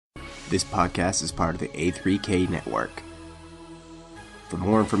This podcast is part of the A3K network. For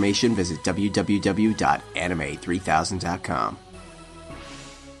more information, visit www.anime3000.com.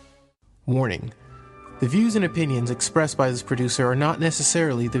 Warning. The views and opinions expressed by this producer are not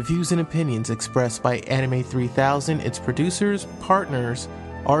necessarily the views and opinions expressed by Anime 3000, its producers, partners,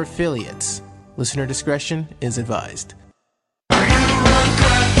 or affiliates. Listener discretion is advised. Are you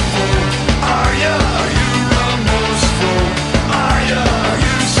regretful? Are you remorseful? Are you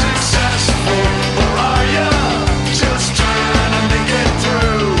successful? Or are you just trying to make it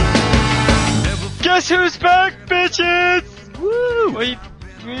through? Guess who's back, bitches? Woo!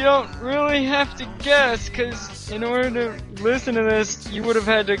 We don't really have to guess, because in order to listen to this, you would have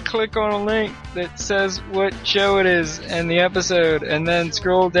had to click on a link that says what show it is and the episode, and then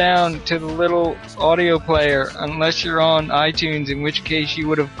scroll down to the little audio player, unless you're on iTunes, in which case you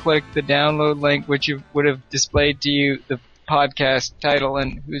would have clicked the download link, which would have displayed to you the podcast title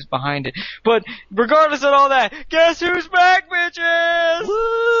and who's behind it. But regardless of all that, guess who's back, bitches?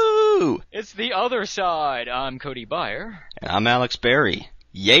 Woo! It's The Other Side. I'm Cody Byer. And I'm Alex Berry.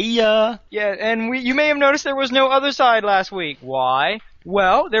 Yeah! Yeah, and you may have noticed there was no Other Side last week. Why?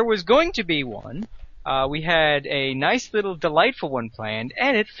 Well, there was going to be one. We had a nice little delightful one planned,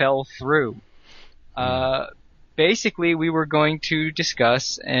 and it fell through. Basically, we were going to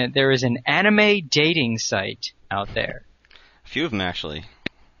discuss, and there is an anime dating site out there. A few of them, actually.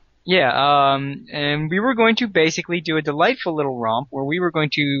 Yeah, and we were going to basically do a delightful little romp where we were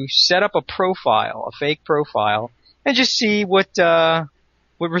going to set up a profile, a fake profile, and just see what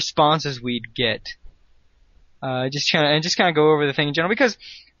responses we'd get. Just kind of go over the thing in general, because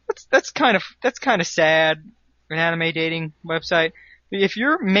that's kind of sad, an anime dating website. If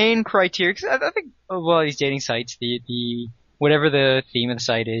your main criteria, because I think a lot of these dating sites, the whatever the theme of the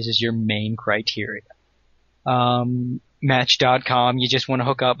site is your main criteria. Match.com, you just want to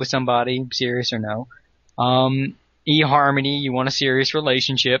hook up with somebody, serious or no. eHarmony, you want a serious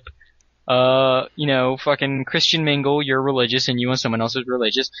relationship. Fucking Christian Mingle, you're religious and you want someone else who's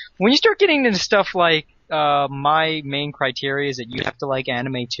religious. When you start getting into stuff like, my main criteria is that you have to like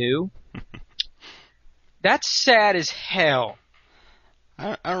anime too, that's sad as hell.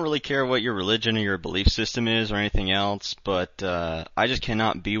 I don't really care what your religion or your belief system is or anything else, but I just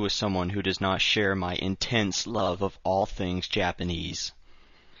cannot be with someone who does not share my intense love of all things Japanese.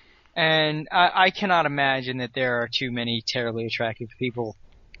 And I cannot imagine that there are too many terribly attractive people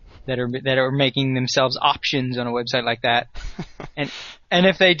that are making themselves options on a website like that. and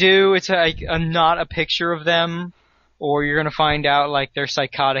if they do, it's like not a picture of them, or you're gonna find out like they're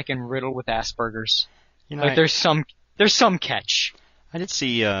psychotic and riddled with Asperger's. Like there's some catch. I did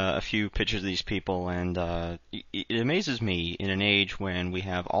see a few pictures of these people, and it amazes me in an age when we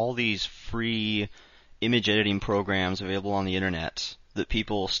have all these free image editing programs available on the internet that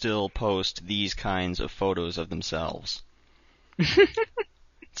people still post these kinds of photos of themselves.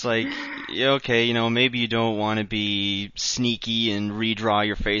 It's like, okay, maybe you don't want to be sneaky and redraw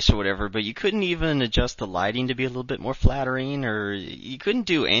your face or whatever, but you couldn't even adjust the lighting to be a little bit more flattering, or you couldn't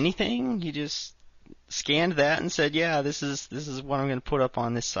do anything. You just scanned that and said, yeah, this is what I'm going to put up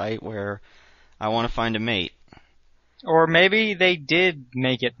on this site where I want to find a mate. Or maybe they did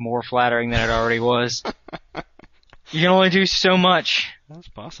make it more flattering than it already was. You can only do so much. That's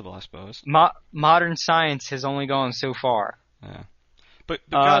possible, I suppose. Modern science has only gone so far. Yeah. But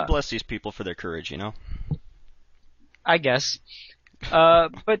God bless these people for their courage, I guess.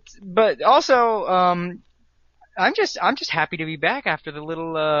 But also, I'm just happy to be back after the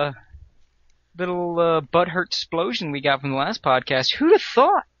little butthurt explosion we got from the last podcast. Who'd have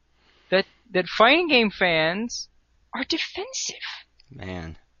thought that fighting game fans are defensive?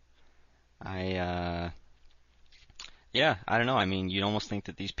 Man, I don't know. I mean, you'd almost think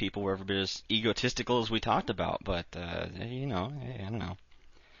that these people were every bit as egotistical as we talked about, but I don't know.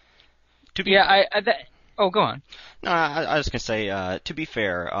 Go on. No, I was gonna say, to be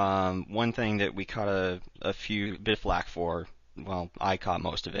fair, one thing that we caught a bit of flack for, well, I caught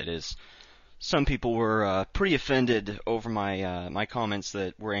most of it, is some people were pretty offended over my comments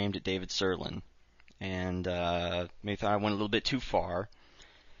that were aimed at David Sirlin, and maybe thought I went a little bit too far,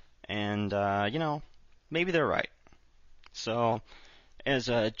 and maybe they're right. So, as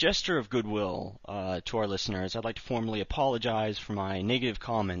a gesture of goodwill to our listeners, I'd like to formally apologize for my negative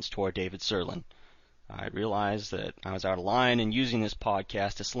comments toward David Sirlin. I realize that I was out of line in using this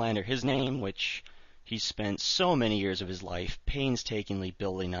podcast to slander his name, which he spent so many years of his life painstakingly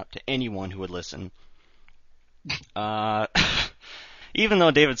building up to anyone who would listen. Even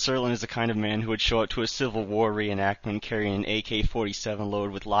though David Serlin is the kind of man who would show up to a Civil War reenactment carrying an AK-47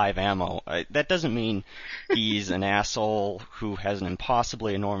 loaded with live ammo, that doesn't mean he's an asshole who has an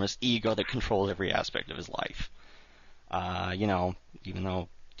impossibly enormous ego that controls every aspect of his life. Even though,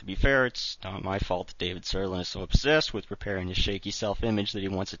 to be fair, it's not my fault that David Serlin is so obsessed with repairing his shaky self-image that he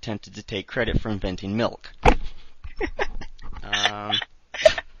once attempted to take credit for inventing milk. But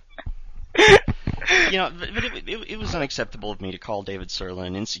it was unacceptable of me to call David Serlin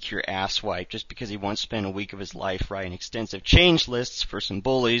an insecure asswipe just because he once spent a week of his life writing extensive change lists for some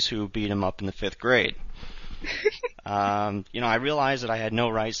bullies who beat him up in the 5th grade. I realized that I had no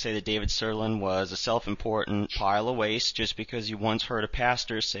right to say that David Serlin was a self-important pile of waste just because he once heard a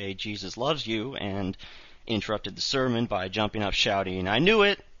pastor say Jesus loves you and interrupted the sermon by jumping up shouting, "I knew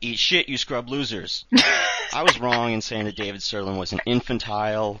it! Eat shit, you scrub losers!" I was wrong in saying that David Serlin was an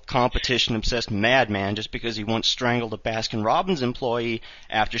infantile, competition-obsessed madman just because he once strangled a Baskin-Robbins employee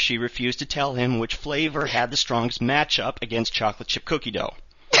after she refused to tell him which flavor had the strongest matchup against chocolate chip cookie dough.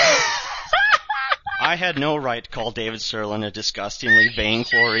 I had no right to call David Serlin a disgustingly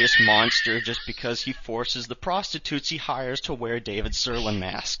vainglorious monster just because he forces the prostitutes he hires to wear David Serlin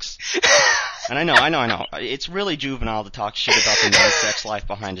masks. And I know. It's really juvenile to talk shit about the man's sex life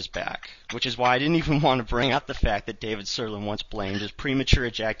behind his back, which is why I didn't even want to bring up the fact that David Serlin once blamed his premature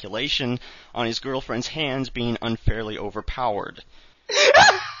ejaculation on his girlfriend's hands being unfairly overpowered.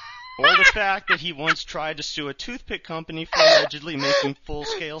 Or the fact that he once tried to sue a toothpick company for allegedly making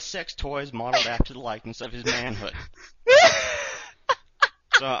full-scale sex toys modeled after the likeness of his manhood.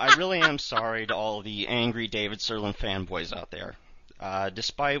 So I really am sorry to all the angry David Serlin fanboys out there.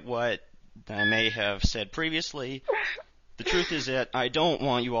 Despite what I may have said previously, the truth is that I don't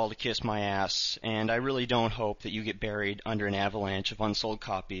want you all to kiss my ass, and I really don't hope that you get buried under an avalanche of unsold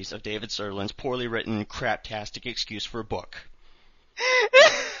copies of David Serlin's poorly written, craptastic excuse for a book.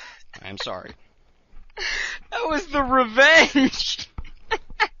 I'm sorry. That was the revenge!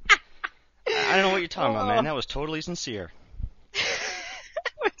 I don't know what you're talking about, man. That was totally sincere.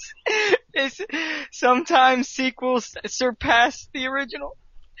 Sometimes sequels surpass the original.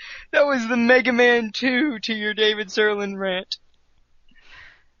 That was the Mega Man 2 to your David Serlin rant.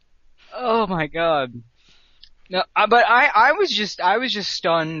 Oh my god. No, but I was just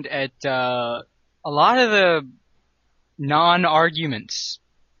stunned at a lot of the non-arguments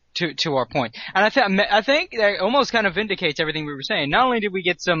to our point. And I think that almost kind of vindicates everything we were saying. Not only did we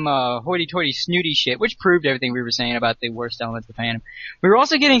get some hoity-toity snooty shit, which proved everything we were saying about the worst elements of Phantom, we were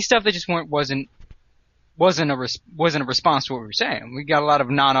also getting stuff that just wasn't a response to what we were saying. We got a lot of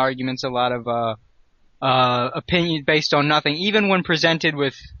non-arguments, a lot of opinion based on nothing. Even when presented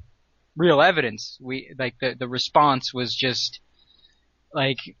with real evidence, the response was just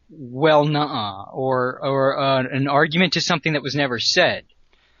like, well, nuh-uh, or an argument to something that was never said.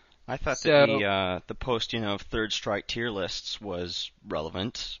 I thought that the posting of third strike tier lists was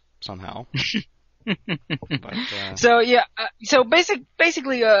relevant somehow. But, so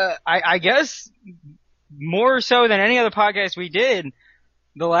basically, I guess more so than any other podcast we did,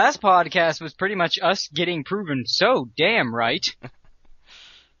 the last podcast was pretty much us getting proven so damn right.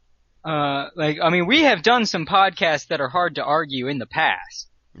 We have done some podcasts that are hard to argue in the past,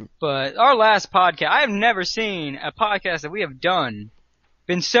 but our last podcast, I have never seen a podcast that we have done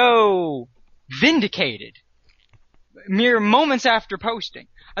been so vindicated mere moments after posting.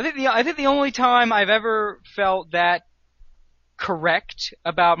 I think the only time I've ever felt that correct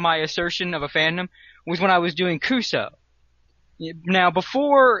about my assertion of a fandom was when I was doing Kuso. Now,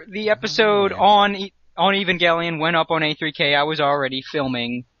 before the episode on Evangelion went up on A3K, I was already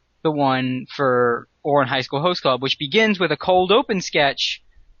filming the one for Ouran High School Host Club, which begins with a cold open sketch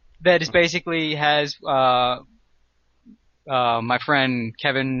that is basically has my friend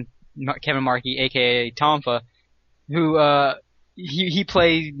Kevin Markey, aka Tomfa, who he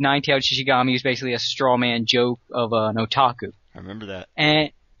played Nine-Tailed Shishigami, who's basically a straw man joke of an otaku. I remember that.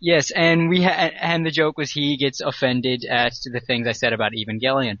 And yes, and and the joke was he gets offended at the things I said about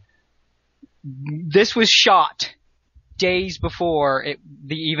Evangelion. This was shot days before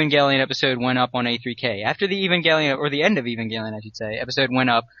the Evangelion episode went up on A3K. After the Evangelion, or the end of Evangelion, I should say, episode went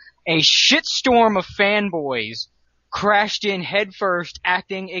up, a shitstorm of fanboys crashed in headfirst,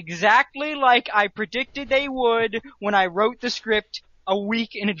 acting exactly like I predicted they would when I wrote the script a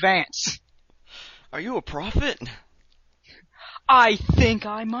week in advance. Are you a prophet? I think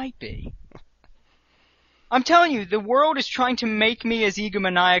I might be. I'm telling you, the world is trying to make me as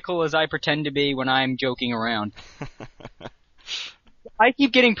egomaniacal as I pretend to be when I'm joking around. I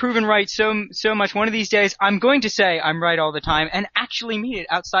keep getting proven right so much. One of these days, I'm going to say I'm right all the time and actually mean it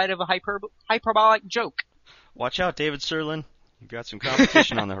outside of a hyperbolic joke. Watch out, David Serlin. We've got some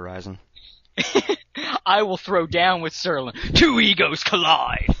competition on the horizon. I will throw down with Serlin. Two egos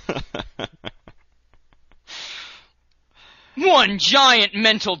collide. One giant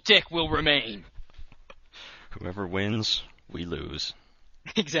mental dick will remain. Whoever wins, we lose.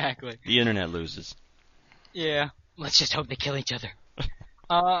 Exactly. The internet loses. Yeah. Let's just hope they kill each other.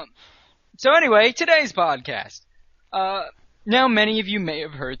 So anyway, today's podcast. Now many of you may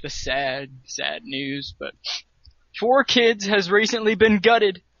have heard the sad news, but 4Kids has recently been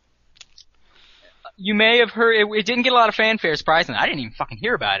gutted. You may have heard, it didn't get a lot of fanfare, surprisingly. I didn't even fucking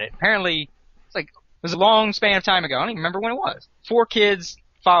hear about it. Apparently, it was a long span of time ago. I don't even remember when it was. 4Kids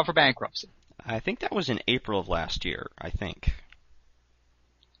filed for bankruptcy. I think that was in April of last year, I think.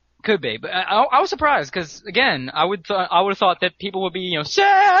 Could be, but I was surprised because again, I would have thought that people would be,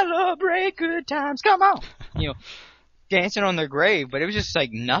 celebrate good times, come on, dancing on their grave, but it was just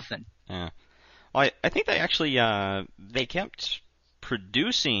like nothing. Yeah, well, I think they actually they kept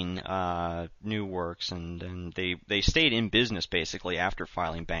producing new works and they stayed in business basically after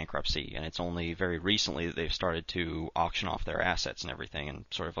filing bankruptcy, and it's only very recently that they've started to auction off their assets and everything and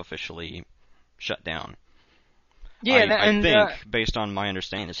sort of officially shut down. Yeah, I think, based on my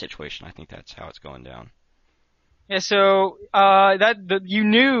understanding of the situation, I think that's how it's going down. Yeah, so you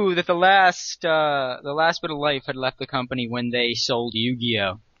knew that the last bit of life had left the company when they sold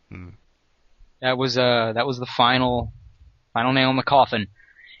Yu-Gi-Oh. That was the final nail in the coffin.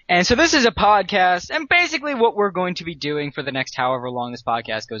 And so this is a podcast, and basically what we're going to be doing for the next however long this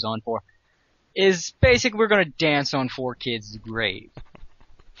podcast goes on for is basically we're going to dance on 4Kids' grave.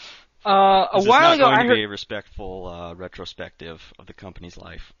 A while ago, I heard be a respectful retrospective of the company's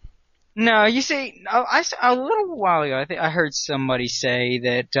life. No, you see, a little while ago, I think I heard somebody say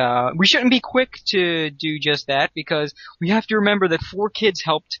that we shouldn't be quick to do just that because we have to remember that 4Kids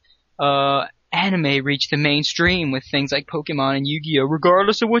helped anime reach the mainstream with things like Pokemon and Yu-Gi-Oh.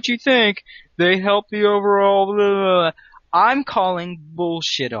 Regardless of what you think, they helped the overall. Blah, blah, blah. I'm calling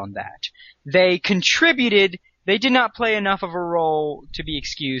bullshit on that. They contributed. They did not play enough of a role to be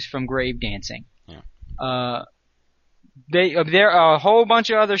excused from grave dancing. Yeah. A whole bunch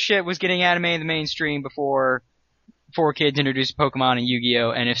of other shit was getting anime in the mainstream before 4Kids introduced Pokemon and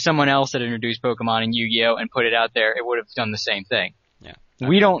Yu-Gi-Oh, and if someone else had introduced Pokemon and Yu-Gi-Oh and put it out there, it would have done the same thing. Yeah.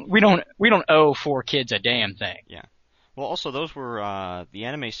 We don't owe 4Kids a damn thing. Yeah. Well, also those were the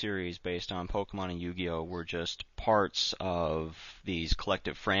anime series based on Pokemon and Yu-Gi-Oh were just parts of these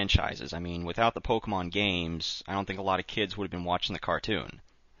collective franchises. I mean, without the Pokemon games, I don't think a lot of kids would have been watching the cartoon.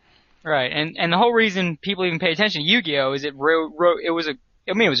 Right, and the whole reason people even pay attention to Yu-Gi-Oh is it was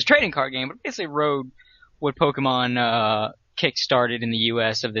a trading card game, but basically rode what Pokemon kick-started in the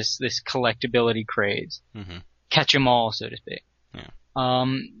U.S. of this collectability craze. Mm-hmm. Catch 'em all, so to speak. Yeah.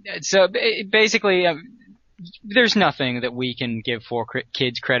 So basically, there's nothing that we can give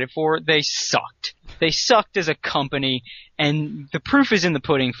 4Kids credit for. They sucked. They sucked as a company, and the proof is in the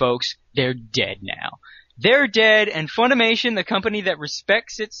pudding, folks. They're dead now. They're dead, and Funimation, the company that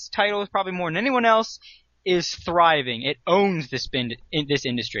respects its titles probably more than anyone else, is thriving. It owns this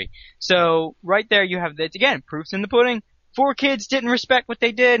industry. So right there you have that, again, proof's in the pudding. 4Kids didn't respect what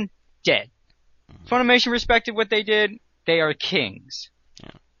they did, dead. Funimation respected what they did, they are kings.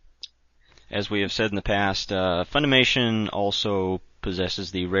 Yeah. As we have said in the past, Funimation also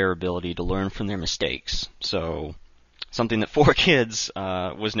possesses the rare ability to learn from their mistakes. So, something that 4Kids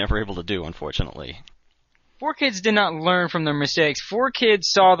was never able to do, unfortunately. 4Kids did not learn from their mistakes. 4Kids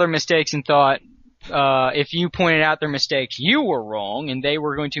saw their mistakes and thought, if you pointed out their mistakes, you were wrong, and they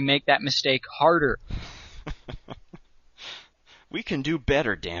were going to make that mistake harder. We can do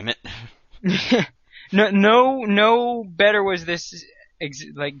better, damn it. No better was this.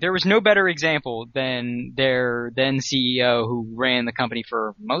 There was no better example than their then CEO, who ran the company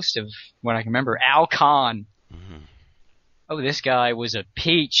for most of what I can remember, Al Kahn. Mm-hmm. Oh, this guy was a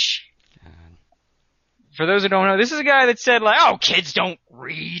peach. For those who don't know, this is a guy that said, oh, kids don't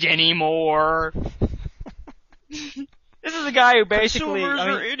read anymore. This is a guy who basically... Consumers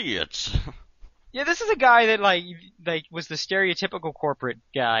are idiots. Yeah, this is a guy that, was the stereotypical corporate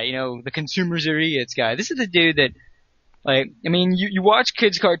guy, the consumers are idiots guy. This is the dude that, you watch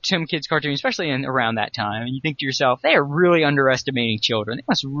kids' cartoons, especially around that time, and you think to yourself, they are really underestimating children. They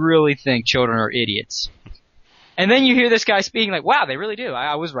must really think children are idiots. And then you hear this guy speaking wow, they really do.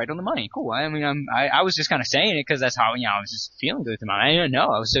 I was right on the money. Cool. I mean, I was just kind of saying it because that's how, I was just feeling good with him. I didn't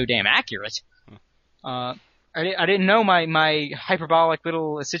know I was so damn accurate. I didn't know my hyperbolic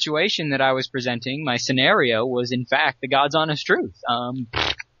little situation that I was presenting, my scenario, was in fact the God's honest truth.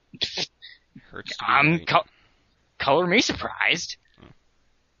 Hurts to be right. Color me surprised.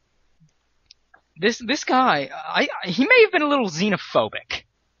 this guy, he may have been a little xenophobic.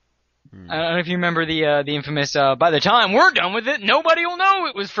 I don't know if you remember the infamous, by the time we're done with it, nobody will know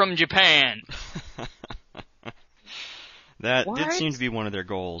it was from Japan. That What? did seem to be one of their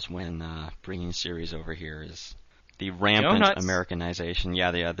goals when bringing series over here, is the rampant Donuts. Americanization.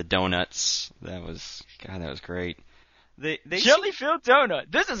 Yeah, the donuts. That was great. They Jelly-filled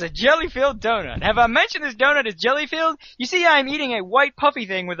donut. This is a jelly-filled donut. Have I mentioned this donut is jelly-filled? You see, I'm eating a white puffy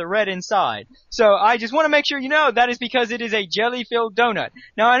thing with a red inside. So I just want to make sure you know that is because it is a jelly-filled donut.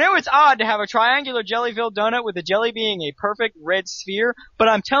 Now, I know it's odd to have a triangular jelly-filled donut with the jelly being a perfect red sphere, but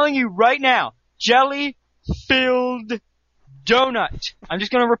I'm telling you right now, jelly-filled donut. I'm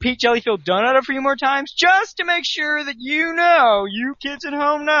just going to repeat jelly-filled donut a few more times just to make sure that you know, you kids at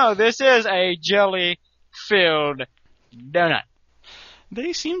home know, this is a jelly-filled donut.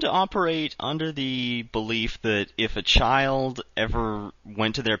 They seem to operate under the belief that if a child ever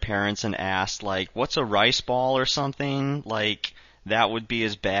went to their parents and asked, like, what's a rice ball or something, like, that would be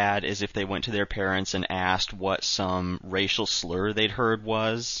as bad as if they went to their parents and asked what some racial slur they'd heard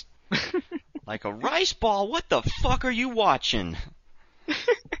was. Like, a rice ball? What the fuck are you watching?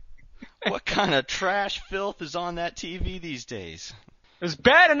 What kind of trash filth is on that TV these days? It was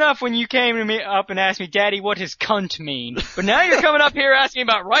bad enough when you came to me up and asked me, Daddy, what does cunt mean? But now you're coming up here asking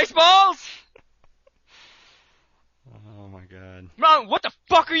about rice balls? Oh my god. Mom, what the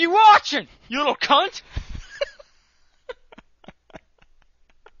fuck are you watching, you little cunt?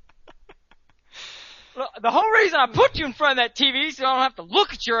 Look, the whole reason I put you in front of that TV is so I don't have to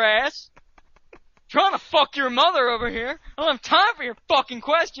look at your ass. Trying to fuck your mother over here. I don't have time for your fucking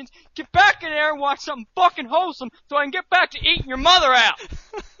questions. Get back in there and watch something fucking wholesome so I can get back to eating your mother out.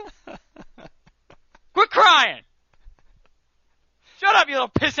 Quit crying. Shut up, you little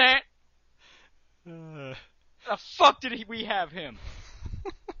pissant. The fuck did we have him?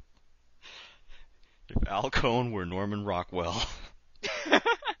 If Al Cohn were Norman Rockwell.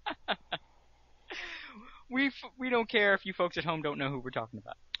 We don't care if you folks at home don't know who we're talking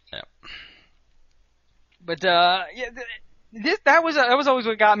about. Yeah. But yeah, that was always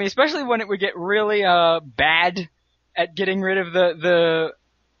what got me, especially when it would get really bad at getting rid of the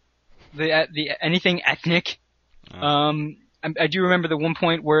anything ethnic. I do remember the one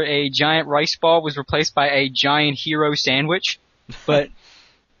point where a giant rice ball was replaced by a giant hero sandwich, but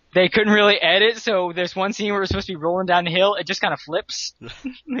they couldn't really edit, so there's one scene where it's supposed to be rolling down the hill, it just kind of flips,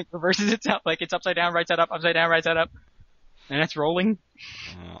 like reverses itself, like it's upside down, right side up, upside down, right side up, and it's rolling.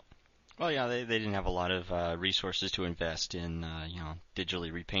 Well, yeah, they didn't have a lot of resources to invest in,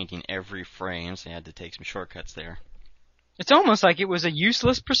 digitally repainting every frame, so they had to take some shortcuts there. It's almost like it was a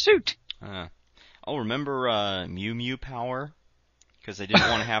useless pursuit. Remember Mew Mew Power? Because they didn't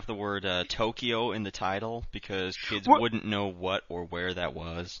want to have the word Tokyo in the title, because kids wouldn't know what or where that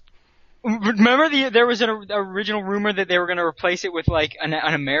was. Remember there was an original rumor that they were going to replace it with, like, an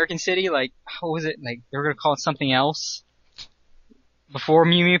American city, like, what was it, like, they were going to call it something else? Before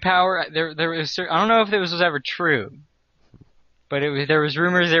Mew Mew Power, there was, I don't know if this was ever true, but there was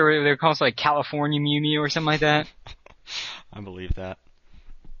rumors they were calling it like California Mew Mew or something like that. I believe that.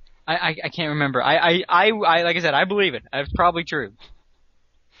 I can't remember. I like I said, I believe it. It's probably true.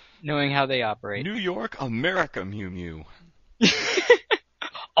 Knowing how they operate. New York, America Mew Mew.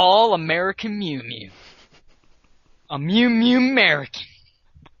 All American Mew Mew. A Mew Mew American.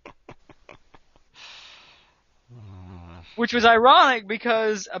 Which was ironic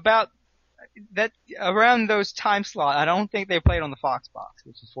because around those time slots, I don't think they played on the Fox box,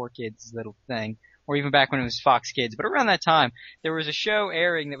 which is 4Kids' little thing, or even back when it was Fox Kids. But around that time, there was a show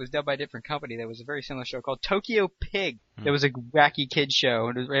airing that was dubbed by a different company that was a very similar show called Tokyo Pig. That was a wacky kids show.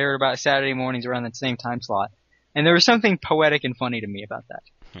 It was aired about Saturday mornings around that same time slot. And there was something poetic and funny to me about that.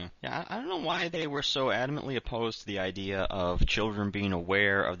 Yeah, I don't know why they were so adamantly opposed to the idea of children being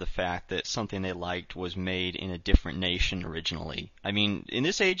aware of the fact that something they liked was made in a different nation originally. I mean, in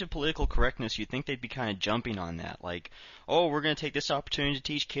this age of political correctness, you'd think they'd be kind of jumping on that. Like, oh, we're going to take this opportunity to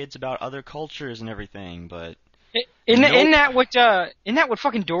teach kids about other cultures and everything, but... Isn't that what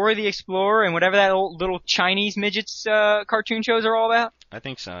fucking Dora the Explorer and whatever that old little Chinese midgets cartoon shows are all about? I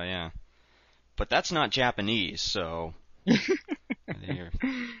think so, yeah. But that's not Japanese, so...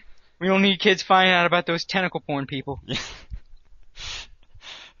 We don't need kids finding out about those tentacle porn people.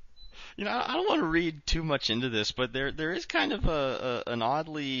 You know, I don't want to read too much into this, but there is kind of an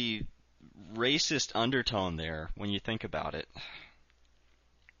oddly racist undertone there when you think about it.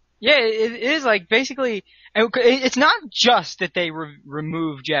 Yeah, it is like basically, it's not just that they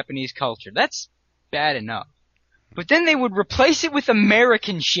remove Japanese culture. That's bad enough. But then they would replace it with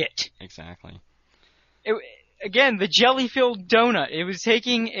American shit. Exactly. again, the jelly-filled donut. It was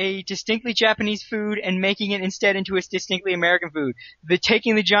taking a distinctly Japanese food and making it instead into a distinctly American food.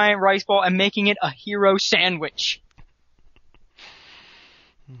 Taking the giant rice ball and making it a hero sandwich.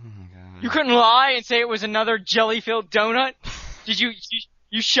 Oh my god. You couldn't lie and say it was another jelly-filled donut? Did you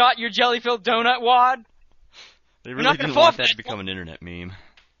shot your jelly-filled donut wad? They not really gonna didn't fall want for that to that. become an internet meme.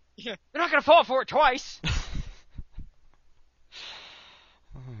 Yeah, you're not gonna fall for it twice.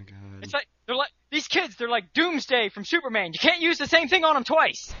 Oh my god. It's like these kids. They're like Doomsday from Superman. You can't use the same thing on them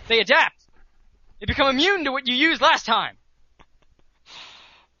twice. They adapt. They become immune to what you used last time.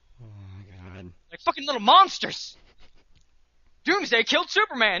 Oh my god. Like fucking little monsters. Doomsday killed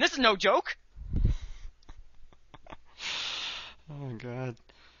Superman. This is no joke. Oh my god.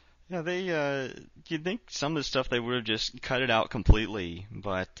 Yeah, they, you'd think some of the stuff they would have just cut it out completely,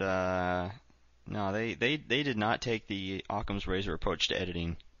 but, no, they did not take the Occam's razor approach to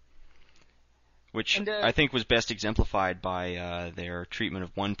editing. Which And, I think was best exemplified by, their treatment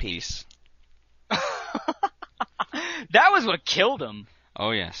of One Piece. That was what killed them.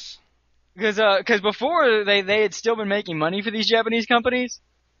 Oh yes. Because before they had still been making money for these Japanese companies,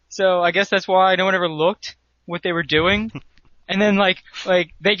 so I guess that's why no one ever looked what they were doing. And then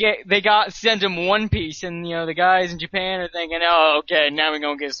they sent them One Piece, and the guys in Japan are thinking, oh, okay, now we're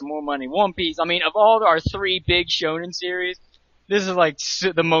gonna get some more money. One Piece. I mean, of all our 3 big shonen series, this is like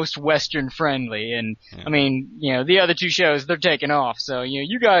the most Western friendly. And Yeah. I mean, the other 2 shows they're taking off. So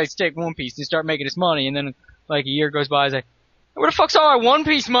you guys take One Piece and start making us money, and then like a year goes by, it's like, where the fuck's all our One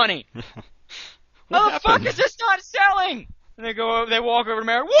Piece money? How the fuck is this not selling? And they walk over to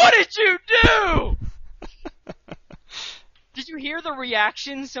Mary. What did you do? Did you hear the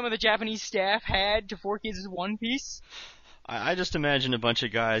reactions some of the Japanese staff had to 4Kids' One Piece? I just imagine a bunch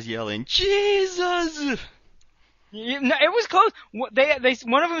of guys yelling, Jesus! No, it was close.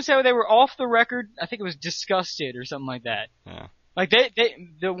 One of them said they were off the record. I think it was disgusted or something like that. Yeah. Like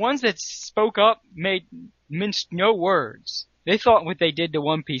the ones that spoke up minced no words. They thought what they did to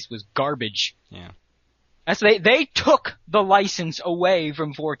One Piece was garbage. Yeah. They took the license away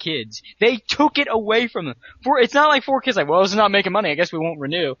from 4Kids. They took it away from them. It's not like 4Kids like, well, this is not making money. I guess we won't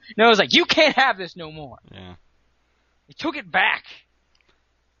renew. No, it was like, you can't have this no more. Yeah. They took it back.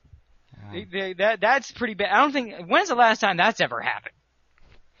 Yeah. That's pretty bad. I don't think. When's the last time that's ever happened?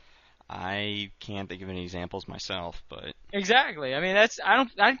 I can't think of any examples myself, but Exactly. I mean,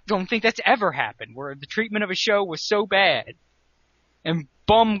 I don't think that's ever happened where the treatment of a show was so bad and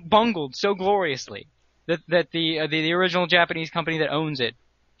bungled so gloriously that the original Japanese company that owns it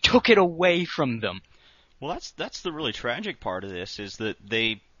took it away from them. well, that's the really tragic part of this is that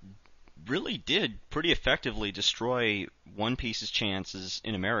they really did pretty effectively destroy One Piece's chances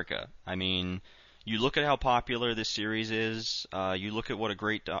in America. I mean, you look at how popular this series is. You look at what a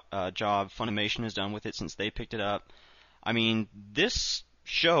great job Funimation has done with it since they picked it up. I mean, this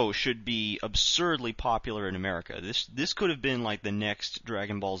show should be absurdly popular in America. This could have been like the next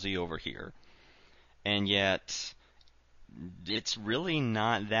Dragon Ball Z over here. And yet, it's really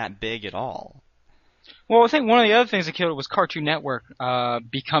not that big at all. Well, I think one of the other things that killed it was Cartoon Network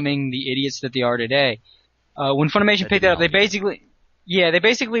becoming the idiots that they are today. When Funimation That picked did it up, they not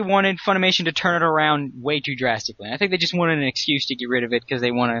basically wanted Funimation to turn it around way too drastically. I think they just wanted an excuse to get rid of it because they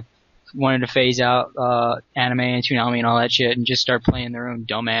wanted to phase out anime and Toonami and all that shit and just start playing their own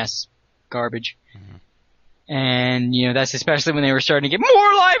dumbass garbage. Mm-hmm. And that's especially when they were starting to get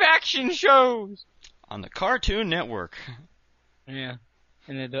more live action shows. On the Cartoon Network. Yeah.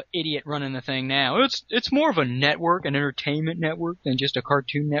 And the idiot running the thing now. It's more of a network, an entertainment network, than just a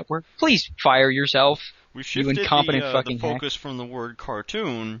cartoon network. Please fire yourself. We You shifted incompetent the fucking hack. focus from the word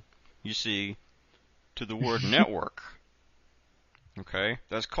cartoon, you see, to the word network. Okay?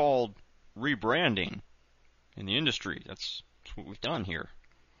 That's called rebranding in the industry. That's what we've done here.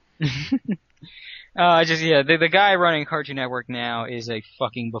 The guy running Cartoon Network now is a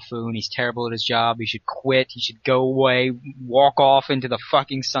fucking buffoon. He's terrible at his job. He should quit. He should go away, walk off into the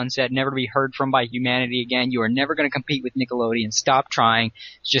fucking sunset, never to be heard from by humanity again. You are never going to compete with Nickelodeon. Stop trying.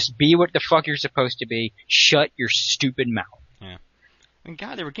 Just be what the fuck you're supposed to be. Shut your stupid mouth. Yeah. I mean,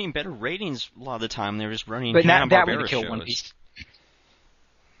 God, they were getting better ratings a lot of the time. They were just running But that would Hanna-Barbera have killed shows. One Piece.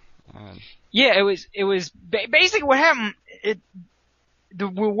 Uh, Yeah, it was basically what happened. The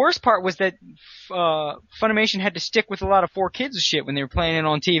worst part was that Funimation had to stick with a lot of 4Kids shit when they were playing it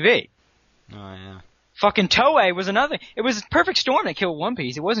on TV. oh, yeah. Fucking Toei was another. It was a perfect storm that killed One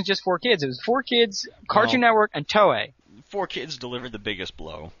Piece. It wasn't just 4Kids. It was 4Kids, Cartoon Well- Network, and Toei. 4Kids delivered the biggest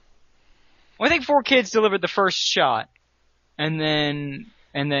blow. Well, I think 4Kids delivered the first shot, and then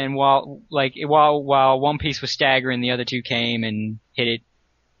while One Piece was staggering, the other two came and hit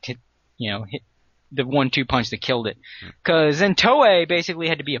the 1-2 punch that killed it. Cause then Toei basically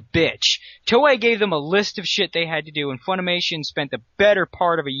had to be a bitch. Toei gave them a list of shit they had to do, and Funimation spent the better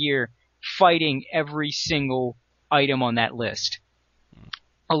part of a year fighting every single item on that list.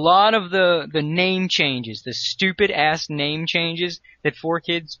 A lot of the name changes, the stupid ass name changes that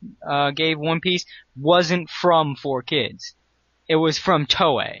 4Kids gave One Piece wasn't from 4Kids. It was from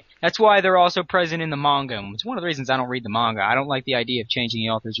Toei. That's why they're also present in the manga. It's one of the reasons I don't read the manga. I don't like the idea of changing the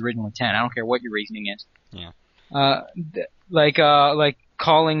author's original intent. I don't care what your reasoning is. Yeah. Like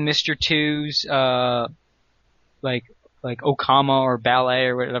calling Mr. Two's like Okama or ballet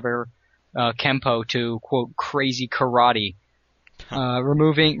or whatever Kempo to quote crazy karate.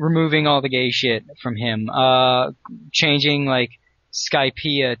 Removing all the gay shit from him. Changing like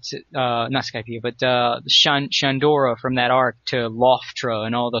Skypiea to, not Skypiea, but, Shandora from that arc to Loftra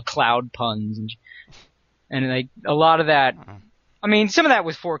and all the cloud puns and like, a lot of that, I mean, some of that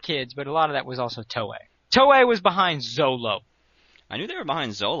was 4Kids, but a lot of that was also Toei. Toei was behind Zolo. I knew they were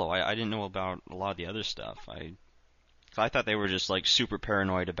behind Zolo. I didn't know about a lot of the other stuff. I thought they were just like super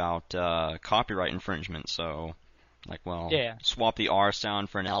paranoid about, copyright infringement, so, like, well, yeah. Swap the R sound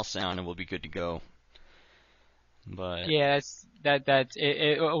for an L sound and we'll be good to go. But yeah, that's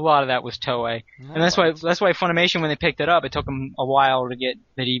a lot of that was Toei, and that's why Funimation, when they picked it up, it took them a while to get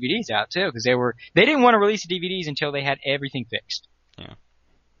the DVDs out too, because they didn't want to release the DVDs until they had everything fixed. Yeah.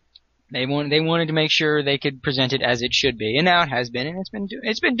 They wanted to make sure they could present it as it should be, and now it has been, and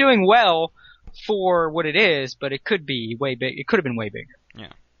it's been doing well for what it is, but it could be way big. It could have been way bigger. Yeah.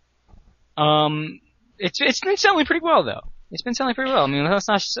 It's been selling pretty well though. It's been selling pretty well. I mean, let's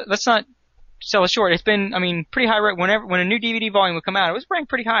not sell it short. It's been, I mean, pretty high rate. When a new DVD volume would come out, it was ranked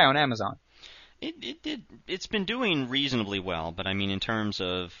pretty high on Amazon. It did. It's been doing reasonably well, but I mean, in terms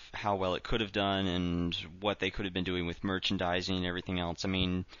of how well it could have done and what they could have been doing with merchandising and everything else, I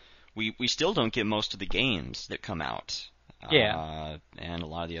mean, we still don't get most of the games that come out. Yeah. And a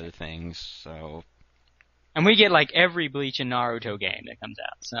lot of the other things, so. And we get like every Bleach and Naruto game that comes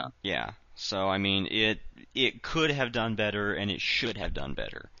out, so. Yeah. So, I mean, it could have done better, and it should have done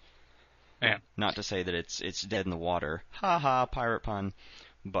better. Yeah. Not to say that it's dead in the water. Ha ha, pirate pun.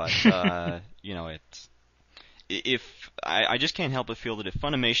 But, you know, I just can't help but feel that if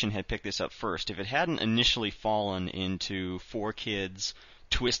Funimation had picked this up first, if it hadn't initially fallen into 4Kids'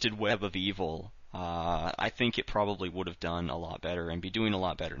 twisted web of evil, I think it probably would have done a lot better and be doing a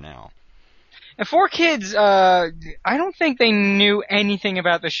lot better now. And 4Kids, I don't think they knew anything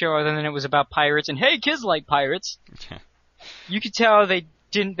about the show other than it was about pirates, and hey, kids like pirates. You could tell they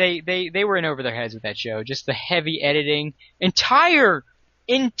didn't, they were in over their heads with that show. Just the heavy editing. Entire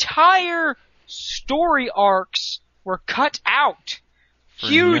story arcs were cut out. For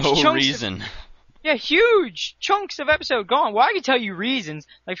Huge no chunks reason. Yeah, huge chunks of episode gone. Well, I can tell you reasons.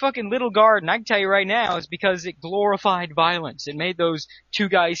 Like fucking Little Garden, I can tell you right now, is because it glorified violence. It made those two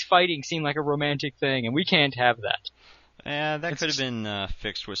guys fighting seem like a romantic thing, and we can't have that. Yeah, that could have been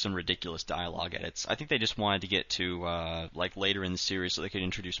fixed with some ridiculous dialogue edits. I think they just wanted to get to, like, later in the series so they could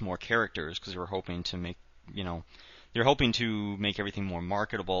introduce more characters, because they were hoping to make, you know, they're hoping to make everything more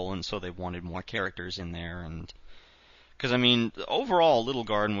marketable, and so they wanted more characters in there, and... Because, I mean, overall, Little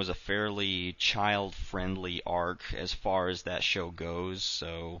Garden was a fairly child-friendly arc as far as that show goes,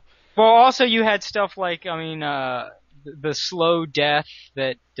 so... Well, also you had stuff like, I mean, the slow death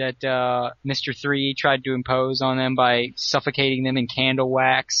that Mr. 3 tried to impose on them by suffocating them in candle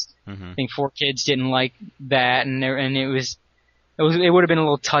wax. Mm-hmm. I think 4Kids didn't like that, and it would have been a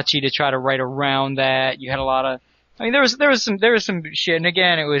little touchy to try to write around that. You had a lot of... I mean, there was some shit, and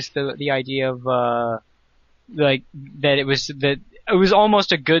again, it was the idea of... like that it was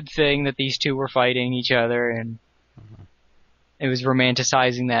almost a good thing that these two were fighting each other, and it was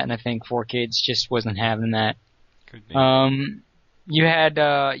romanticizing that, and I think 4Kids just wasn't having that. Could be. You had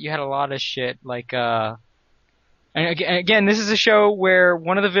a lot of shit like and again, this is a show where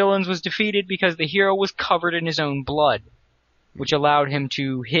one of the villains was defeated because the hero was covered in his own blood, which allowed him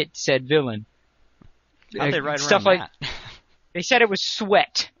to hit said villain. How'd they write stuff around like that? They said it was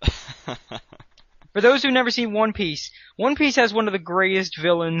sweat. For those who've never seen One Piece has one of the greatest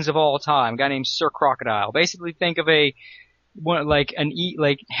villains of all time, a guy named Sir Crocodile. Basically think of like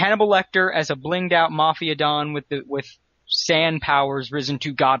Hannibal Lecter as a blinged out mafia don with sand powers risen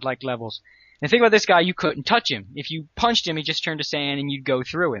to godlike levels. And think about this guy, you couldn't touch him. If you punched him, he just turned to sand and you'd go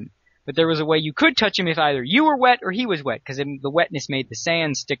through him. But there was a way you could touch him if either you were wet or he was wet, because the wetness made the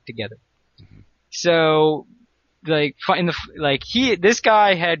sand stick together. Mm-hmm. So... this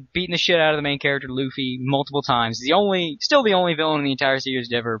guy had beaten the shit out of the main character Luffy multiple times. Still the only villain in the entire series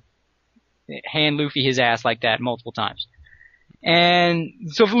to ever hand Luffy his ass like that multiple times. And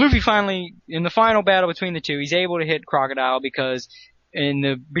so Luffy finally, in the final battle between the two, he's able to hit Crocodile because of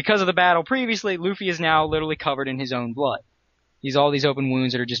the battle previously, Luffy is now literally covered in his own blood. He's all these open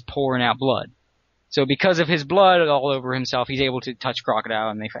wounds that are just pouring out blood. So because of his blood all over himself, he's able to touch Crocodile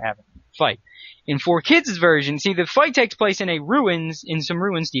and they have a fight. In 4Kids' version, see, the fight takes place in some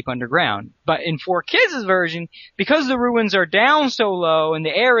ruins deep underground. But in 4Kids' version, because the ruins are down so low and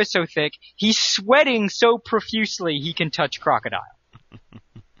the air is so thick, he's sweating so profusely he can touch Crocodile.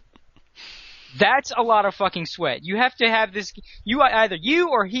 That's a lot of fucking sweat. You have to have this, either you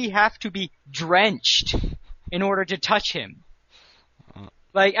or he have to be drenched in order to touch him.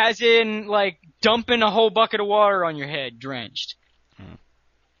 Like, as in, like, dumping a whole bucket of water on your head, drenched.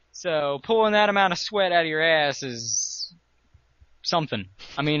 So, pulling that amount of sweat out of your ass is something.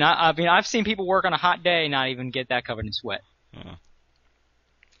 I mean, I've seen people work on a hot day not even get that covered in sweat.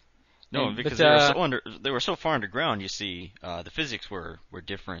 No, because they were so far underground, you see, the physics were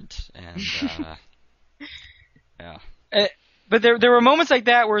different, and, yeah. But there were moments like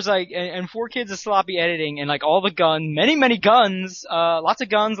that where it's like, and 4Kids is sloppy editing, and like all the many guns, lots of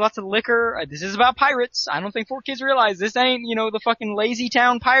guns, lots of liquor. This is about pirates. I don't think 4Kids realize this ain't, the fucking Lazy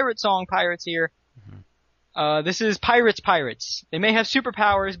Town pirate song pirates here. This is pirates. They may have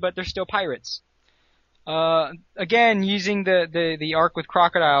superpowers, but they're still pirates. Again, using the arc with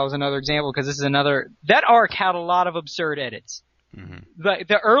Crocodile is another example, because that arc had a lot of absurd edits.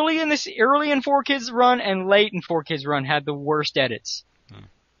 The early in 4Kids run and late in 4Kids run had the worst edits.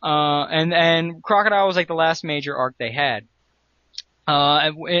 And Crocodile was like the last major arc they had.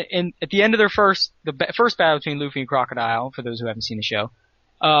 And at the end of the first battle between Luffy and Crocodile, for those who haven't seen the show,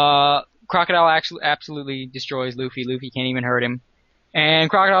 Crocodile actually absolutely destroys Luffy. Luffy can't even hurt him. And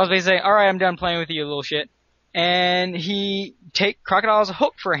Crocodile's basically saying, alright, I'm done playing with you, little shit. And Crocodile has a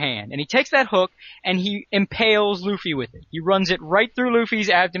hook for a hand, and he takes that hook and he impales Luffy with it. He runs it right through Luffy's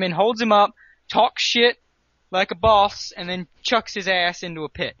abdomen, holds him up, talks shit like a boss, and then chucks his ass into a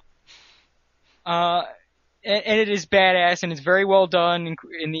pit. And it is badass, and it's very well done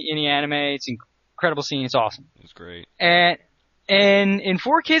in the anime. It's an incredible scene. It's awesome. It's great. And in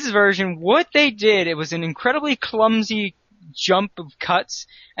 4Kids' version, what they did, it was an incredibly clumsy jump of cuts,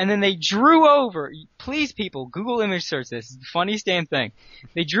 and then they drew over. Please, people, Google image search this. It's the funniest damn thing.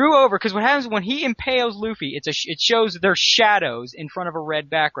 They drew over, because what happens when he impales Luffy, it shows their shadows in front of a red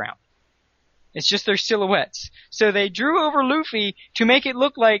background. It's just their silhouettes. So they drew over Luffy to make it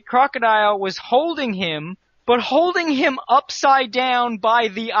look like Crocodile was holding him, but holding him upside down by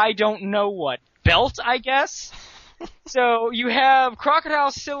the I don't know what belt, I guess. So you have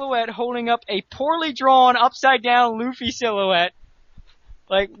Crocodile's silhouette holding up a poorly drawn upside down Luffy silhouette,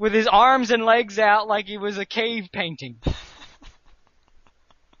 like with his arms and legs out like he was a cave painting.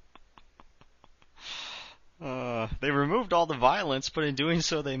 They removed all the violence, but in doing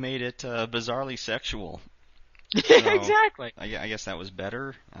so they made it bizarrely sexual. So, exactly. I guess that was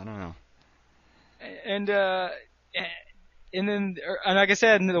better. I don't know. And then like I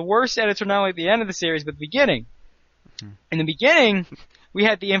said, the worst edits were not only at the end of the series, but the beginning. In the beginning, we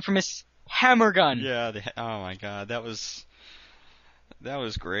had the infamous hammer gun. Yeah, oh my god, that was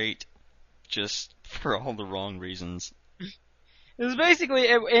great, just for all the wrong reasons. It was basically,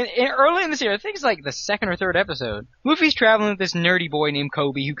 early in the series, I think it's like the second or third episode, Luffy's traveling with this nerdy boy named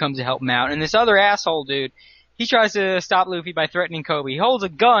Kobe who comes to help him out, and this other asshole dude, he tries to stop Luffy by threatening Kobe. He holds a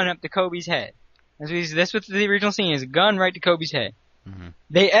gun up to Kobe's head. That's what the original scene is, a gun right to Kobe's head.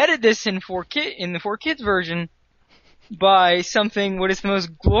 They edit this in the 4Kids version by what is the most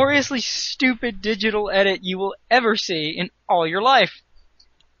gloriously stupid digital edit you will ever see in all your life.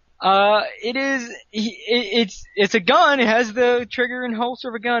 It's a gun, it has the trigger and holster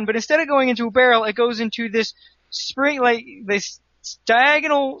of a gun, but instead of going into a barrel, it goes into this spring, like this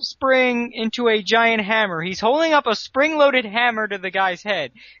diagonal spring into a giant hammer. He's holding up a spring-loaded hammer to the guy's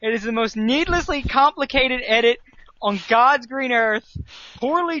head. It is the most needlessly complicated edit on God's green earth,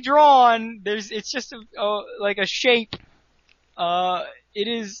 poorly drawn. It's just like a shape. It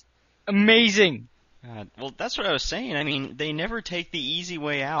is amazing. God. Well, that's what I was saying. I mean, they never take the easy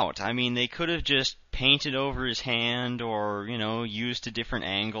way out. I mean, they could have just painted over his hand, or used a different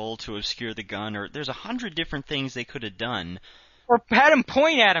angle to obscure the gun, or there's 100 different things they could have done. Or had him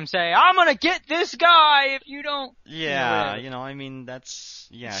point at him, say, "I'm gonna get this guy if you don't." Yeah, I mean, that's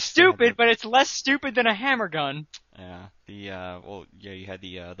stupid, but it's less stupid than a hammer gun. Yeah, you had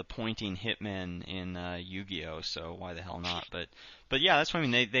the pointing hitmen in Yu-Gi-Oh, so why the hell not? But yeah, that's what I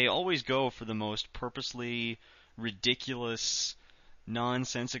mean. They always go for the most purposely ridiculous,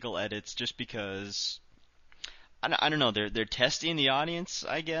 nonsensical edits, just because I don't know. They're testing the audience,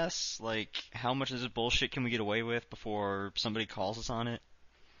 I guess. Like, how much of this bullshit can we get away with before somebody calls us on it?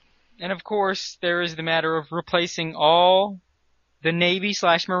 And of course, there is the matter of replacing all the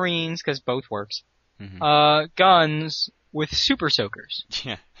Navy/Marines, because both works, guns with super soakers.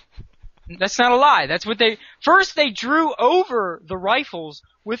 Yeah. That's not a lie. That's what first they drew over the rifles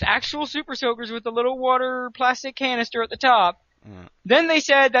with actual super soakers with the little water plastic canister at the top. Yeah. Then they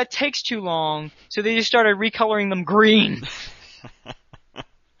said that takes too long, so they just started recoloring them green.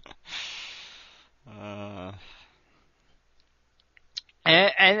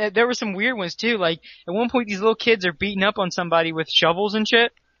 And there were some weird ones too. Like at one point, these little kids are beating up on somebody with shovels and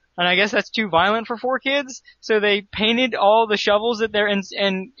shit. And I guess that's too violent for 4 kids, so they painted all the shovels that they're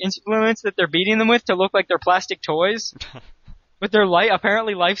and instruments that they're beating them with to look like they're plastic toys. With their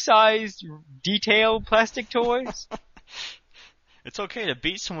apparently life-size, detailed plastic toys. It's okay to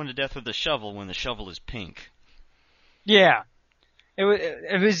beat someone to death with a shovel when the shovel is pink. Yeah.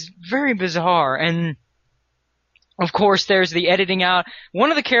 It was very bizarre, and of course there's the editing out.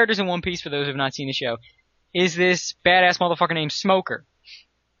 One of the characters in One Piece, for those who have not seen the show, is this badass motherfucker named Smoker.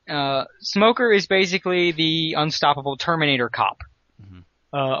 Smoker is basically the unstoppable Terminator cop.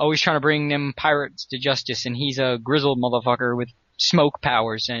 Always trying to bring them pirates to justice, and he's a grizzled motherfucker with smoke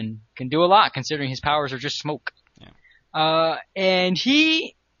powers and can do a lot considering his powers are just smoke. Yeah. And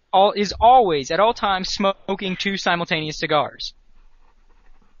he is always, at all times, smoking 2 simultaneous cigars.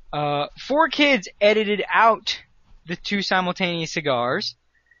 4 Kids edited out the 2 simultaneous cigars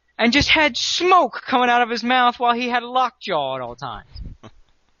and just had smoke coming out of his mouth while he had lockjaw at all times.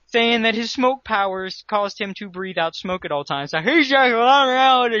 Saying that his smoke powers caused him to breathe out smoke at all times. So he's just running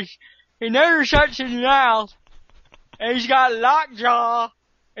around with he never shuts his mouth. And he's got lockjaw.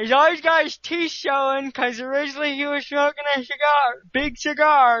 He's always got his teeth showing because originally he was smoking a cigar, big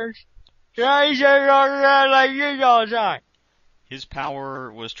cigars. So now he's just running around like this all the time. His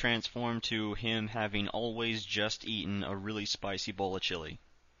power was transformed to him having always just eaten a really spicy bowl of chili.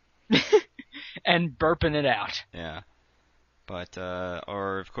 And burping it out. Yeah. But,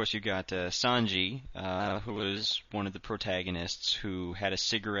 of course you got Sanji, who was one of the protagonists, who had a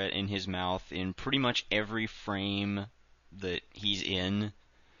cigarette in his mouth in pretty much every frame that he's in,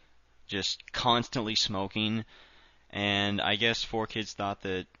 just constantly smoking. And I guess 4 Kids thought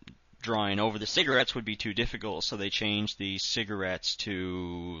that drawing over the cigarettes would be too difficult, so they changed the cigarettes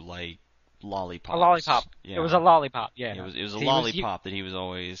to, like, lollipops. A lollipop. Yeah. It was a lollipop, yeah. It was a lollipop that he was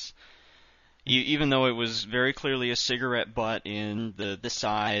always... Even though it was very clearly a cigarette butt in the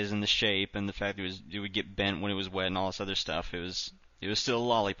size and the shape and the fact that it would get bent when it was wet and all this other stuff, it was still a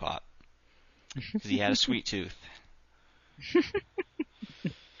lollipop. Because he had a sweet tooth.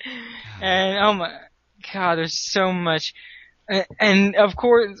 And, oh my God, there's so much. And of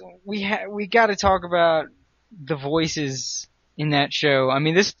course, we gotta talk about the voices in that show. I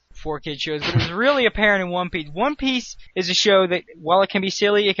mean, this 4 Kids shows, but it was really apparent in One Piece. One Piece is a show that, while it can be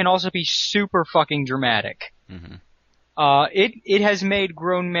silly, it can also be super fucking dramatic. Mm-hmm. It has made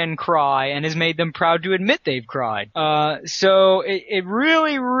grown men cry and has made them proud to admit they've cried. So it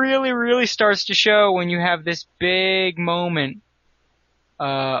really, really, really starts to show when you have this big moment,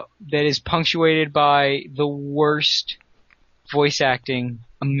 that is punctuated by the worst voice acting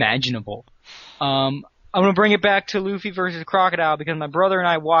imaginable. I'm gonna bring it back to Luffy versus Crocodile because my brother and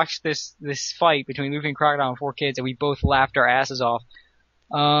I watched this fight between Luffy and Crocodile and 4 Kids and we both laughed our asses off.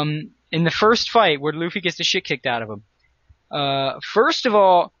 In the first fight where Luffy gets the shit kicked out of him. First of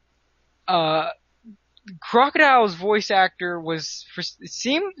all, Crocodile's voice actor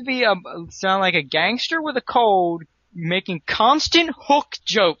seemed to be sound like a gangster with a cold making constant hook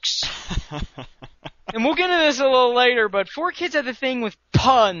jokes. And we'll get into this a little later, but 4 Kids have the thing with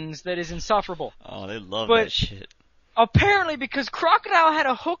puns that is insufferable. Oh, they love that shit. Apparently, because Crocodile had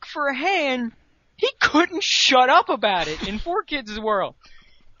a hook for a hand, he couldn't shut up about it in 4 Kids' world.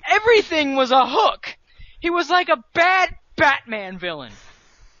 Everything was a hook. He was like a bad Batman villain.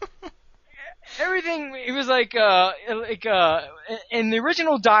 Everything, he was like in the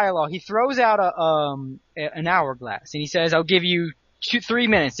original dialogue, he throws out an hourglass, and he says, I'll give you 3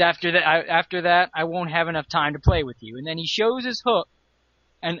 minutes. After that, I won't have enough time to play with you. And then he shows his hook,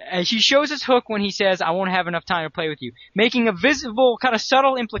 and he shows his hook when he says, I won't have enough time to play with you, making a visible, kind of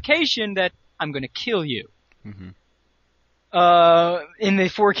subtle implication that I'm gonna kill you. Mm-hmm. In the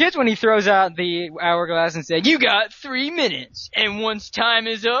 4 Kids, when he throws out the hourglass and said, you got 3 minutes, and once time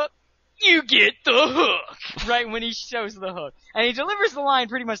is up, you get the hook, right when he shows the hook. And he delivers the line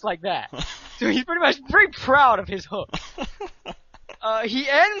pretty much like that. So he's pretty much very proud of his hook. He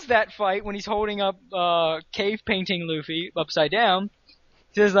ends that fight when he's holding up, cave painting Luffy upside down.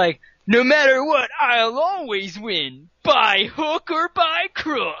 Says like, No matter what, I'll always win. By hook or by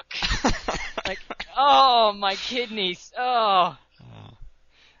crook. Like, oh, my kidneys. Oh.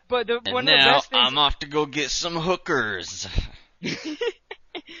 But one of the best things... I'm off to go get some hookers.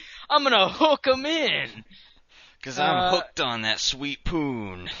 I'm gonna hook 'em in. Because I'm hooked on that sweet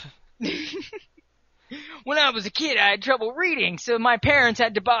poon. When I was a kid, I had trouble reading, so my parents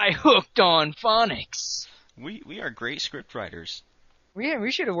had to buy Hooked on Phonics. We are great script writers.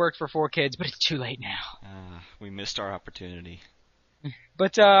 We should have worked for 4Kids, but it's too late now. We missed our opportunity.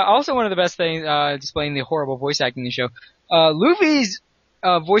 But also one of the best things, displaying the horrible voice acting in the show, Luffy's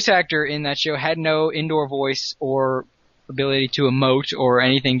voice actor in that show had no indoor voice or ability to emote or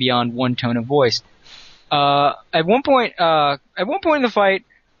anything beyond one tone of voice. At one point in the fight,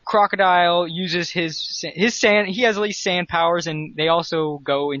 Crocodile uses his sand. He has at least sand powers, and they also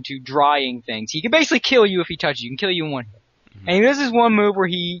go into drying things. He can basically kill you if he touches you. He can kill you in one hit. Mm-hmm. And he does this one move where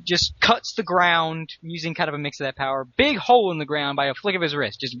he just cuts the ground using kind of a mix of that power. Big hole in the ground by a flick of his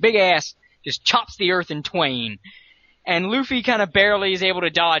wrist. Just big ass, just chops the earth in twain. And Luffy kind of barely is able to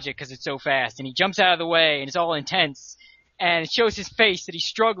dodge it because it's so fast. And he jumps out of the way, and it's all intense. And it shows his face that he's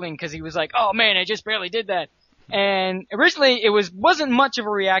struggling because he was like, oh man, I just barely did that. And originally it wasn't much of a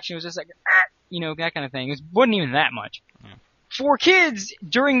reaction. It was just like, that kind of thing. It wasn't even that much. Yeah. 4Kids,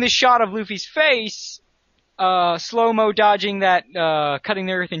 during the shot of Luffy's face, slow-mo dodging that, cutting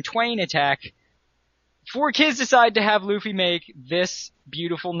the earth in twain attack, 4Kids decide to have Luffy make this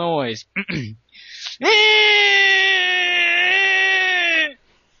beautiful noise.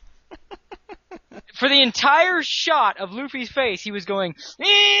 For the entire shot of Luffy's face, he was going,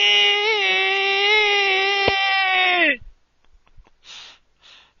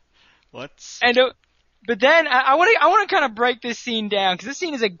 what? And but then I want to kind of break this scene down because this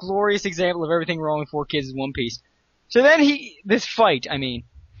scene is a glorious example of everything wrong with 4Kids in One Piece. So then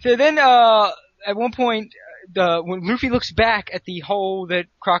So then at one point when Luffy looks back at the hole that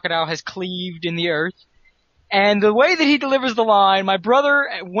Crocodile has cleaved in the earth, and the way that he delivers the line, my brother,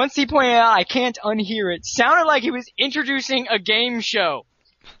 once he pointed out, I can't unhear it, sounded like he was introducing a game show.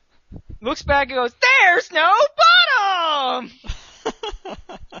 Looks back and goes, "There's no bottom!"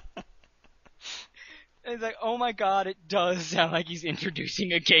 And he's like, oh my god, it does sound like he's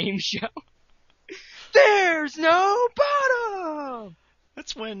introducing a game show. There's no bottom!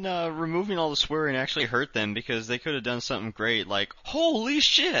 That's when removing all the swearing actually hurt them because they could have done something great like, holy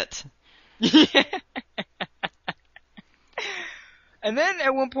shit! Yeah. And then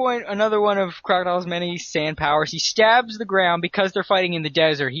at one point, another one of Crocodile's many sand powers, he stabs the ground because they're fighting in the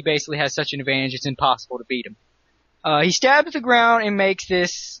desert. He basically has such an advantage, it's impossible to beat him. He stabs the ground and makes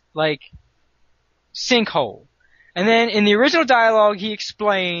this, sinkhole. And then in the original dialogue, he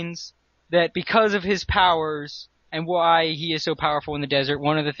explains that because of his powers and why he is so powerful in the desert,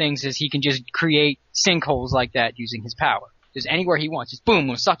 one of the things is he can just create sinkholes like that using his power. Just anywhere he wants. Just boom,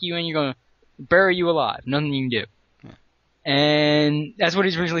 we'll suck you in, you're gonna bury you alive. Nothing you can do. And that's what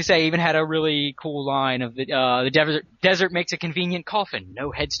he's originally saying. He even had a really cool line of the desert makes a convenient coffin.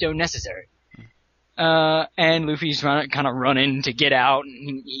 No headstone necessary. And Luffy's kind of running to get out,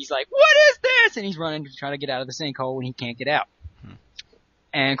 and he's like, what is this? And he's running to try to get out of the sinkhole, and he can't get out.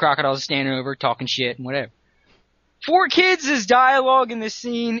 And Crocodile's standing over, talking shit and whatever. 4Kids' dialogue in this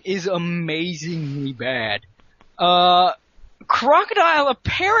scene is amazingly bad. Crocodile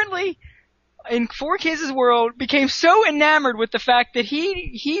apparently, in 4Kids' world, became so enamored with the fact that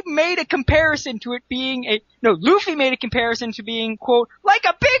he made a comparison to it being Luffy made a comparison to being, quote, like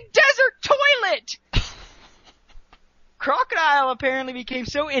a big desert toilet! Crocodile apparently became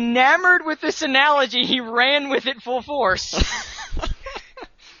so enamored with this analogy, he ran with it full force.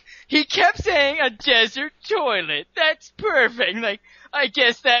 He kept saying, a desert toilet, that's perfect. Like, I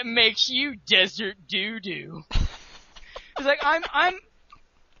guess that makes you desert doo-doo. It's like,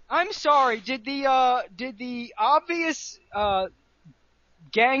 I'm sorry, did the obvious,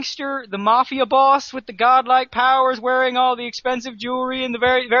 gangster, the mafia boss with the godlike powers wearing all the expensive jewelry and the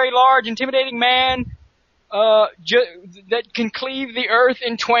very, very large, intimidating man, that can cleave the earth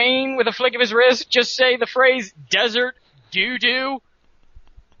in twain with a flick of his wrist, just say the phrase, desert doo-doo?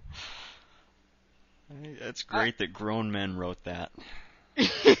 That's great that grown men wrote that.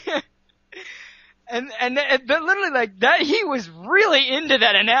 And literally like that, he was really into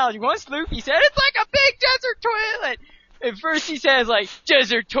that analogy. Once Luffy said, it's like a big desert toilet! At first he says like,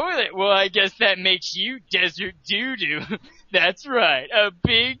 desert toilet, well I guess that makes you desert doo-doo. That's right, a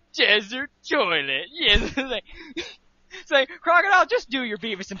big desert toilet. Yes. It's like, Crocodile, just do your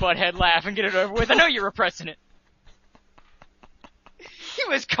Beavis and Butthead laugh and get it over with. I know you're repressing it. He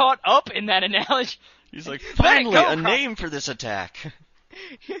was caught up in that analogy. He's like, finally, a name for this attack.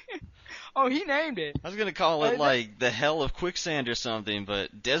 Oh, he named it. I was gonna call it like the hell of quicksand or something,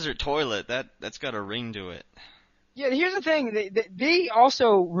 but desert toilet, that's got a ring to it. Yeah, here's the thing. They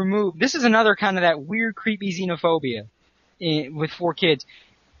also removed, this is another kind of that weird, creepy xenophobia with 4Kids.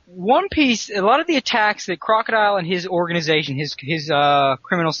 One Piece, a lot of the attacks that Crocodile and his organization, his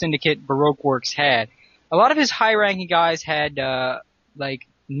criminal syndicate, Baroque Works, had, a lot of his high-ranking guys had,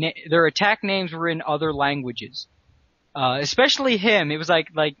 their attack names were in other languages. Especially him. It was like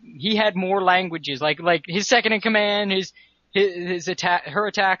he had more languages. Like his second in command, her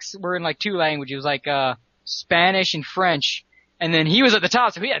attacks were in like 2 languages. It was like, Spanish and French. And then he was at the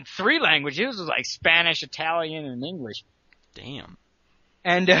top, so he had 3 languages. It was like Spanish, Italian, and English. Damn.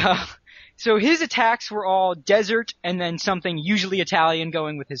 And, so his attacks were all desert and then something usually Italian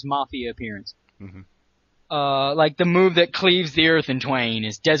going with his mafia appearance. Mm-hmm. Like the move that cleaves the earth in twain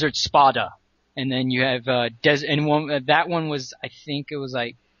is Desert Spada. And then you have, that one was, I think it was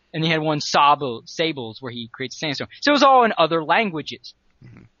like, and he had one Sables where he creates sandstorm. So it was all in other languages.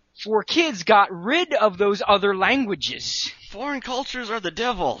 Mm-hmm. 4Kids got rid of those other languages. Foreign cultures are the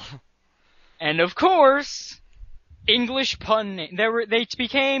devil. And of course, English pun name. They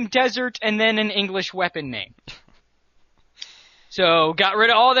became desert and then an English weapon name. So got rid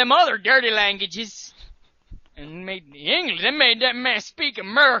of all them other dirty languages and made the English. They made that man speak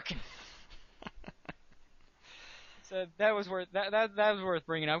American. So that was worth that was worth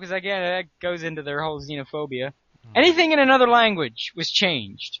bringing up because again that goes into their whole xenophobia. Anything in another language was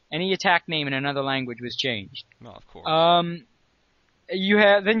changed. Any attack name in another language was changed. Well, of course. You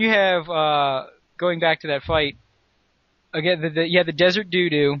have going back to that fight again. You had the Desert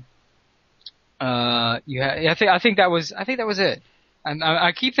Doo-Doo. I think that was it.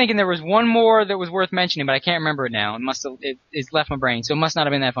 I keep thinking there was one more that was worth mentioning, but I can't remember it now. It's left my brain, so it must not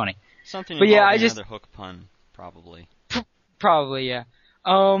have been that funny. Something but involving yeah, another hook pun, probably. Probably, yeah.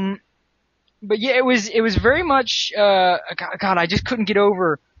 But yeah, it was very much, God, I just couldn't get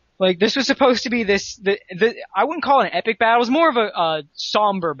over, like, this was supposed to be I wouldn't call it an epic battle, it was more of a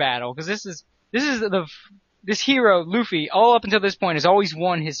somber battle, because this hero, Luffy, all up until this point has always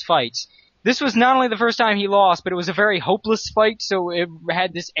won his fights. This was not only the first time he lost, but it was a very hopeless fight, so it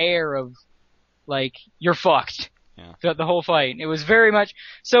had this air of, like, you're fucked. Yeah. Throughout the whole fight. It was very much,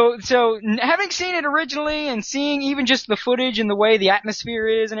 so having seen it originally and seeing even just the footage and the way the atmosphere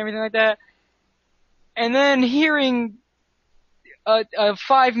is and everything like that, and then hearing a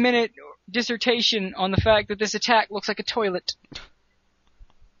 5-minute dissertation on the fact that this attack looks like a toilet.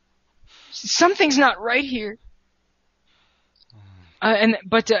 Something's not right here. And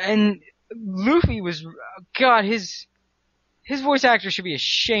Luffy was, God, his voice actor should be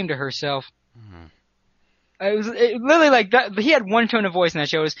ashamed of herself. Mm-hmm. It was literally like that. He had one tone of voice in that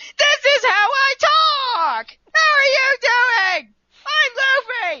show. It was, "This is how I talk! How are you doing? I'm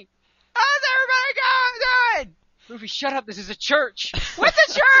Luffy! How's everybody doing? Luffy, shut up, this is a church! What's a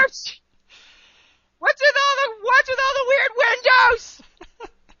church? What's with all the weird windows?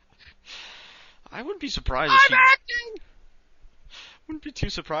 I wouldn't be surprised I'm acting! Wouldn't be too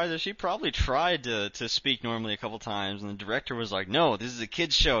surprised if she probably tried to speak normally a couple times, and the director was like, "No, this is a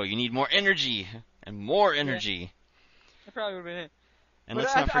kids show. You need more energy and more energy." Yeah. That probably would have been it. And But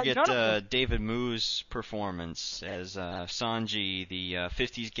let's not none of forget David Moo's performance as Sanji, the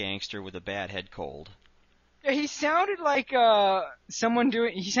 50s gangster with a bad head cold. Yeah, he sounded like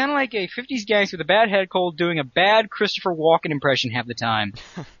he sounded like a 50s gangster with a bad head cold doing a bad Christopher Walken impression half the time.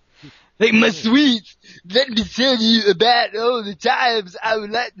 Like, my sweets, let me tell you about all the times I would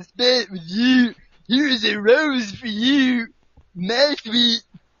like to spend with you. Here's a rose for you, my sweet.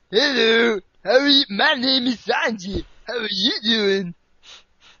 Hello, how are you? My name is Sanji. How are you doing?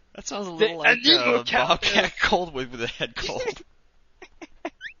 That sounds a little like Bobcat Goldthwait with a head cold.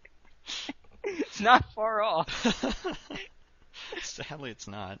 It's not far off. Sadly, it's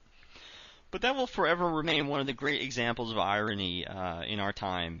not. But that will forever remain one of the great examples of irony in our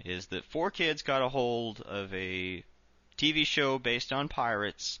time, is that 4Kids got a hold of a TV show based on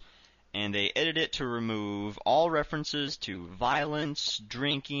pirates, and they edited it to remove all references to violence,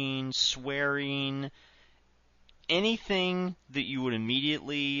 drinking, swearing, anything that you would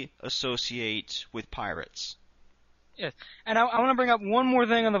immediately associate with pirates. Yes, and I want to bring up one more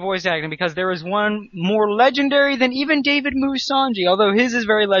thing on the voice acting, because there is one more legendary than even David Moo's Sanji, although his is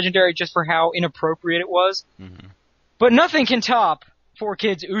very legendary just for how inappropriate it was. Mm-hmm. But nothing can top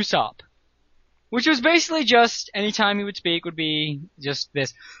 4Kids Usopp, which was basically just, anytime he would speak would be just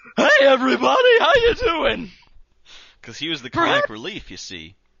this, "Hey everybody, how you doing?" Because he was the comic relief, you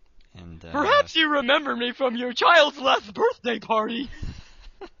see. And Perhaps you remember me from your child's last birthday party.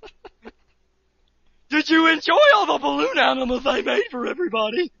 Did you enjoy all the balloon animals I made for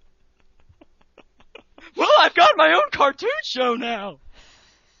everybody? Well, I've got my own cartoon show now.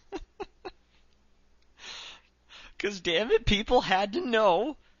 Because, damn it, people had to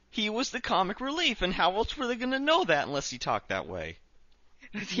know he was the comic relief, and how else were they going to know that unless he talked that way?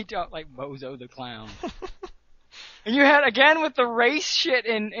 He talked like Bozo the Clown. And you had, again, with the race shit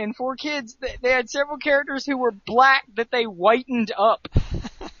in Four Kids, they had several characters who were black that they whitened up.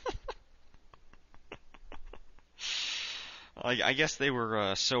 I guess they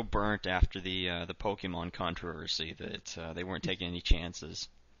were so burnt after the Pokemon controversy that they weren't taking any chances.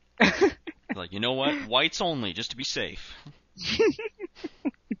 Like, you know what? Whites only, just to be safe.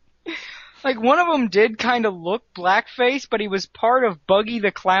 Like, one of them did kind of look blackface, but he was part of Buggy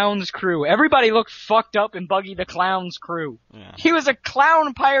the Clown's crew. Everybody looked fucked up in Buggy the Clown's crew. Yeah. He was a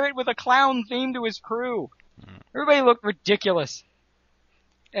clown pirate with a clown theme to his crew. Everybody looked ridiculous.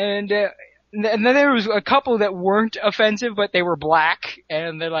 And then there was a couple that weren't offensive, but they were black,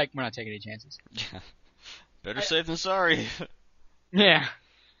 and they're like, we're not taking any chances. Better safe than sorry. Yeah.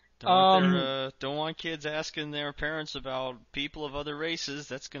 Don't want kids asking their parents about people of other races.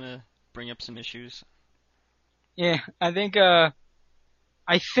 That's gonna bring up some issues. Yeah, I think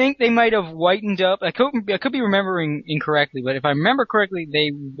they might have whitened up. I could be remembering incorrectly, but if I remember correctly, they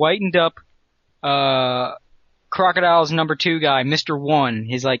whitened up Crocodile's number 2 guy, Mr. One,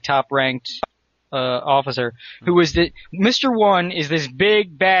 his like top ranked officer, who was Mr. One is this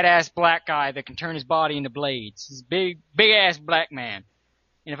big badass black guy that can turn his body into blades. This big ass black man.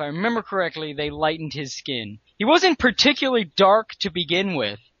 And if I remember correctly, they lightened his skin. He wasn't particularly dark to begin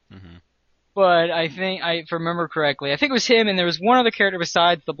with. Mm-hmm. But I think, if I remember correctly, I think it was him, and there was one other character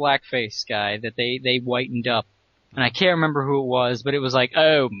besides the blackface guy that they whitened up. And I can't remember who it was, but it was like,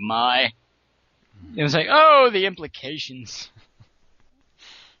 oh my. It was like, oh, the implications.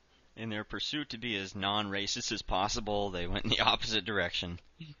 In their pursuit to be as non-racist as possible, they went in the opposite direction.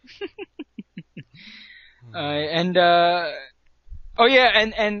 Oh yeah,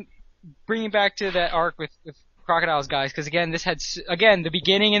 and bringing back to that arc with Crocodile's guys, because again, the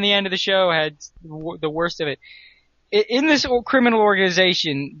beginning and the end of the show had the worst of it. In this criminal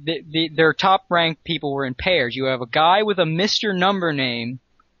organization, their top-ranked people were in pairs. You have a guy with a Mr. Number name,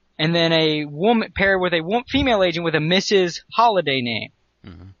 and then a woman paired with a female agent with a Mrs. Holiday name.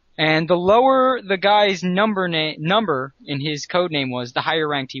 Mm-hmm. And the lower the guy's number in his code name was, the higher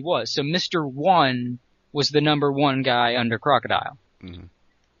ranked he was. So Mr. One was the number 1 guy under Crocodile. Mm-hmm.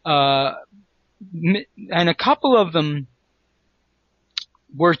 And a couple of them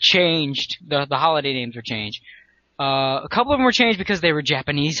were changed. The holiday names were changed. A couple of them were changed because they were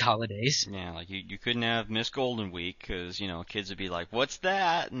Japanese holidays. Yeah, like you couldn't have Miss Golden Week because, kids would be like, what's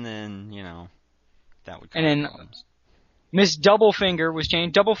that? And then, that would cause problems. Miss Doublefinger was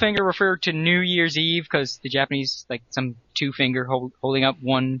changed. Doublefinger referred to New Year's Eve because the Japanese, like some 2 finger holding up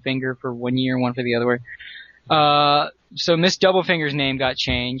 1 finger for 1 year, 1 for the other way. So Miss Doublefinger's name got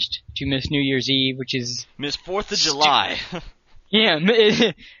changed to Miss New Year's Eve, which is Miss 4th of July. Yeah,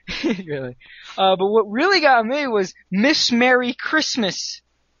 really. But what really got me was Miss Merry Christmas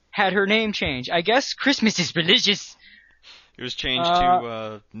had her name changed. I guess Christmas is religious. It was changed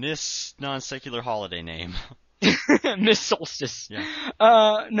to Miss Non-Secular Holiday Name. Miss Solstice. Yeah.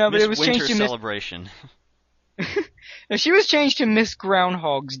 No, but Miss it was Winter changed to Celebration. No, she was changed to Miss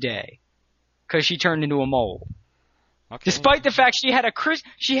Groundhog's Day because she turned into a mole. Okay. Despite the fact she had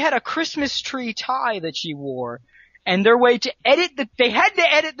a Christmas tree tie that she wore, and their way to they had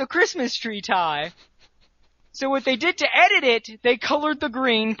to edit the Christmas tree tie. So what they did to edit it, they colored the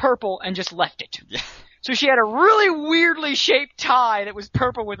green purple and just left it. Yeah. So she had a really weirdly shaped tie that was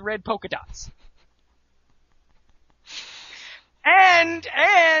purple with red polka dots. And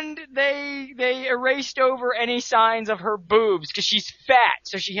they erased over any signs of her boobs because she's fat,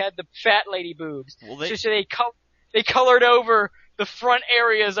 so she had the fat lady boobs. Well, so they colored over the front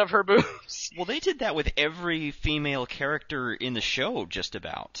areas of her boobs. Well, they did that with every female character in the show, just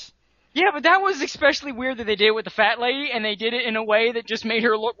about. Yeah, but that was especially weird that they did it with the fat lady, and they did it in a way that just made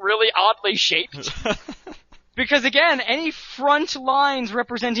her look really oddly shaped. Because again, any front lines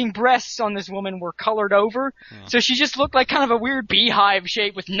representing breasts on this woman were colored over, so she just looked like kind of a weird beehive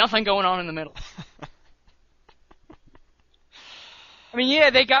shape with nothing going on in the middle. I mean, yeah,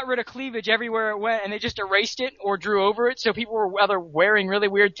 they got rid of cleavage everywhere it went, and they just erased it or drew over it, so people were either wearing really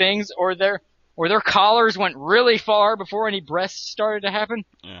weird things or their collars went really far before any breasts started to happen.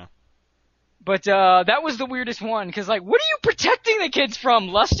 Yeah. But that was the weirdest one, because like, what are you protecting the kids from?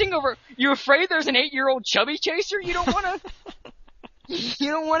 Lusting over? You afraid there's an 8-year-old chubby chaser? You don't want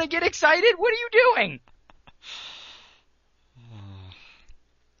to get excited? What are you doing?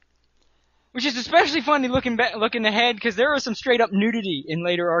 Which is especially funny looking ahead, because there was some straight up nudity in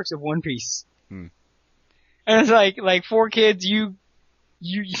later arcs of One Piece. And it's like 4 kids, you,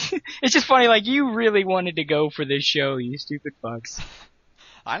 it's just funny, like, you really wanted to go for this show, you stupid fucks.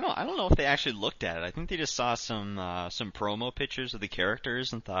 I don't know if they actually looked at it. I think they just saw some promo pictures of the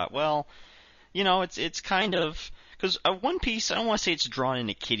characters and thought, well, you know, it's kind of, because One Piece, I don't want to say it's drawn in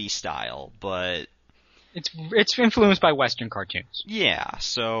a kiddie style, but It's influenced by Western cartoons. yeah.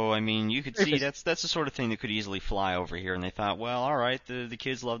 So I mean, you could see that's the sort of thing that could easily fly over here. And they thought, well, all right, the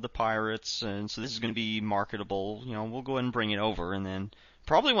kids love the pirates, and so this is going to be marketable. You know, we'll go ahead and bring it over. And then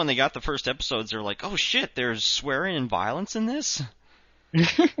probably when they got the first episodes, they're like, oh shit, there's swearing and violence in this.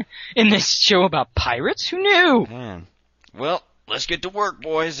 In this show about pirates? Who knew? Man, well, let's get to work,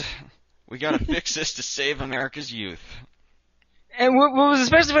 boys. We got to fix this to save America's youth. And what was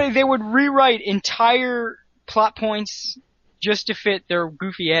especially funny, they would rewrite entire plot points just to fit their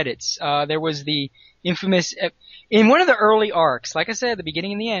goofy edits. There was the infamous, in one of the early arcs, like I said, the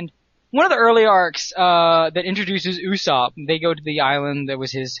beginning and the end, one of the early arcs that introduces Usopp, they go to the island that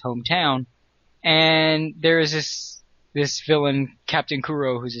was his hometown, and there is this villain, Captain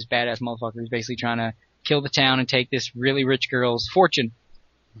Kuro, who's this badass motherfucker who's basically trying to kill the town and take this really rich girl's fortune.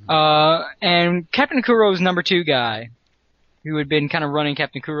 And Captain Kuro's number 2 guy, who had been kind of running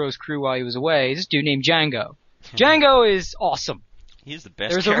Captain Kuro's crew while he was away, is this dude named Django. Django is awesome. He's the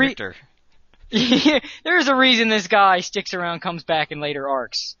best character. There's a reason this guy sticks around, comes back in later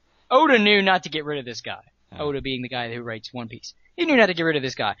arcs. Oda knew not to get rid of this guy. Oda being the guy who writes One Piece. He knew not to get rid of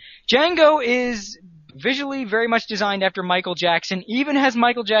this guy. Django is visually very much designed after Michael Jackson, even has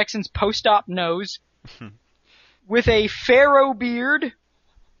Michael Jackson's post-op nose, with a pharaoh beard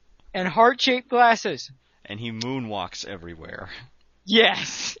and heart-shaped glasses. And he moonwalks everywhere.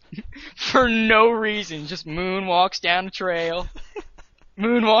 Yes. For no reason. Just moonwalks down the trail.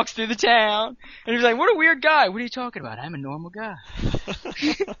 Moonwalks through the town. And he's like, what a weird guy. What are you talking about? I'm a normal guy.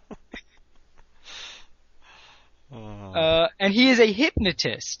 And he is a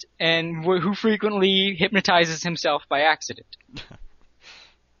hypnotist, and who frequently hypnotizes himself by accident.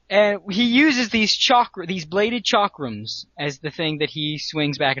 And he uses these bladed chakrams as the thing that he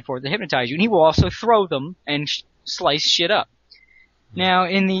swings back and forth to hypnotize you. And he will also throw them and slice shit up. Now,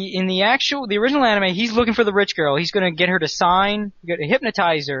 in the original anime, he's looking for the rich girl. He's gonna get her to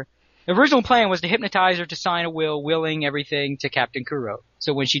hypnotize her. The original plan was to hypnotize her to sign a will, willing everything to Captain Kuro.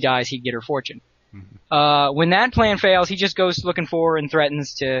 So when she dies, he'd get her fortune. When that plan fails, he just goes looking for her and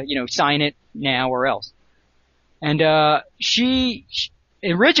threatens to, sign it now or else. And,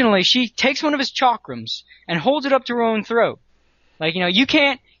 originally, she takes one of his chakrams and holds it up to her own throat. Like, you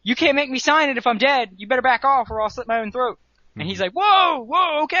can't make me sign it if I'm dead. You better back off or I'll slit my own throat. And he's like,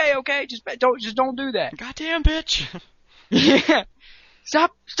 whoa, okay, just don't do that. Goddamn bitch. Yeah.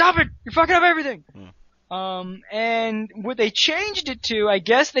 Stop it. You're fucking up everything. And what they changed it to, I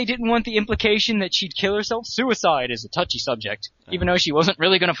guess they didn't want the implication that she'd kill herself. Suicide is a touchy subject, even though she wasn't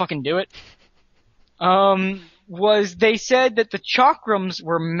really gonna fucking do it. Was they said that the chakrams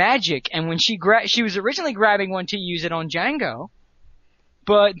were magic, and when she was originally grabbing one to use it on Django,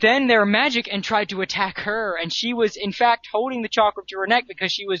 but then they're magic and tried to attack her, and she was in fact holding the chakram to her neck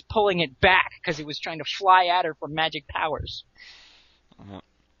because she was pulling it back because it was trying to fly at her for magic powers.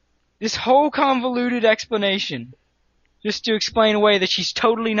 This whole convoluted explanation, just to explain away that she's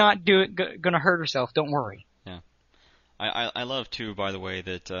totally not gonna hurt herself. Don't worry. Yeah, I love too, by the way,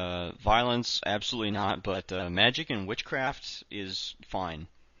 that violence absolutely not, but magic and witchcraft is fine.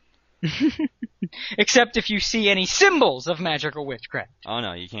 Except if you see any symbols of magic or witchcraft. Oh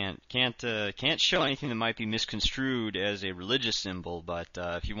no, you can't show anything that might be misconstrued as a religious symbol. But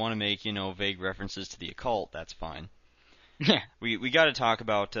if you want to make vague references to the occult, that's fine. Yeah. We got to talk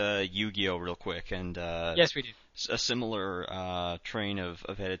about Yu-Gi-Oh real quick, and yes, we do. A similar train of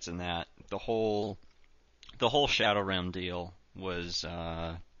edits in that the whole Shadow Realm deal was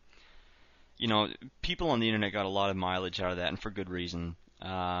people on the internet got a lot of mileage out of that, and for good reason.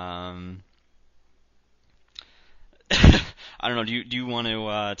 I don't know. Do you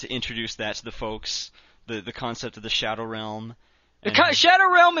want to introduce that to the folks? The concept of the Shadow Realm.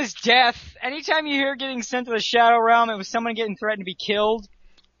 Shadow Realm is death. Anytime you hear getting sent to the Shadow Realm, it was someone getting threatened to be killed.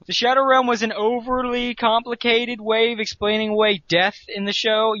 The Shadow Realm was an overly complicated way of explaining away death in the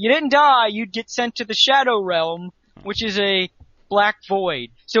show. You didn't die, you'd get sent to the Shadow Realm, which is a black void.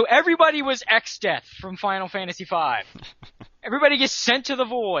 So everybody was X-Death from Final Fantasy V. Everybody gets sent to the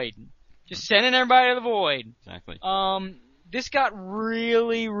void. Just sending everybody to the void. Exactly. This got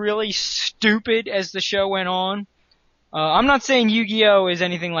really, really stupid as the show went on. I'm not saying Yu-Gi-Oh! Is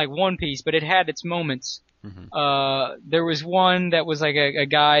anything like One Piece, but it had its moments. Mm-hmm. There was one that was like a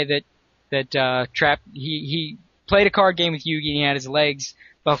guy that trapped, he played a card game with Yugi and he had his legs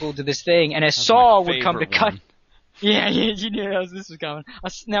buckled to this thing, and a That's saw my would come to favorite cut. one. Yeah, you knew this was coming.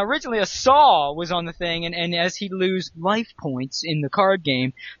 Now, originally a saw was on the thing, and as he'd lose life points in the card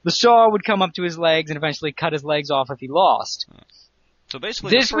game, the saw would come up to his legs and eventually cut his legs off if he lost. So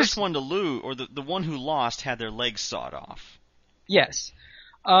basically, This the first was- one to lose, or the one who lost, had their legs sawed off. Yes.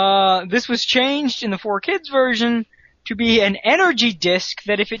 This was changed in the 4Kids version to be an energy disc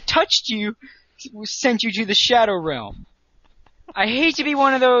that if it touched you, sent you to the Shadow Realm. I hate to be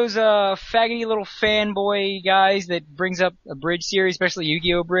one of those faggoty little fanboy guys that brings up a bridge series, especially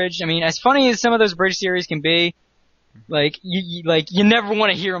Yu-Gi-Oh! Bridge. I mean, as funny as some of those bridge series can be, you never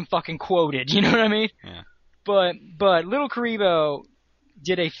want to hear them fucking quoted. You know what I mean? Yeah. But Little Karibo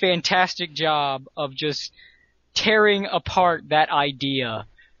did a fantastic job of just tearing apart that idea,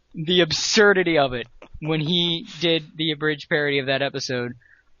 the absurdity of it, when he did the abridged parody of that episode.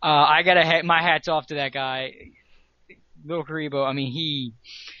 I gotta my hat's off to that guy. Little Karibo, I mean,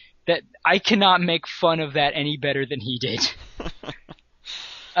 I cannot make fun of that any better than he did.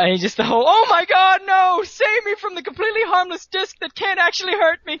 I mean, just the whole, oh my god, no! Save me from the completely harmless disc that can't actually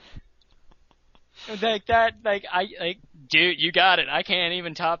hurt me! Dude, you got it. I can't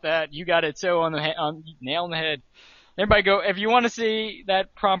even top that. You got it so on nail on the head. Everybody go, if you want to see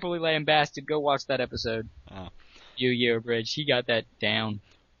that properly lambasted, go watch that episode. Oh. Yu-Gi-Oh! Bridge. He got that down.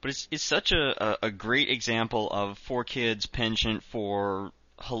 But it's such a great example of 4Kids' penchant for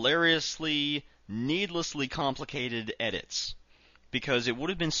hilariously, needlessly complicated edits. Because it would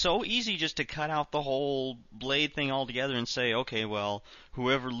have been so easy just to cut out the whole blade thing altogether and say, okay, well,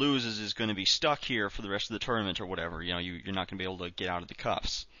 whoever loses is going to be stuck here for the rest of the tournament or whatever. You know, you're not going to be able to get out of the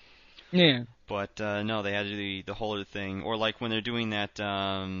cuffs. Yeah. But no, they had to do the whole other thing. Or like when they're doing that,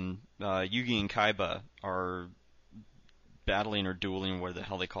 Yugi and Kaiba are battling or dueling, whatever the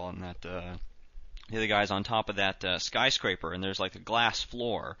hell they call it, and that the other guy's on top of that skyscraper, and there's like a glass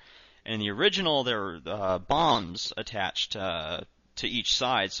floor. And in the original, there are bombs attached to each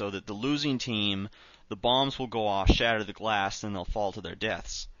side, so that the losing team, the bombs will go off, shatter the glass, and they'll fall to their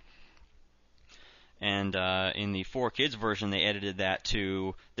deaths. And in the 4Kids version, they edited that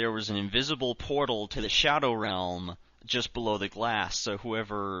to there was an invisible portal to the Shadow Realm just below the glass, so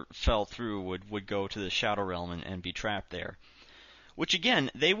whoever fell through would go to the Shadow Realm and be trapped there. Which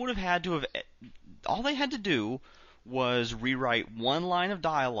again, they would have had to have, all they had to do was rewrite one line of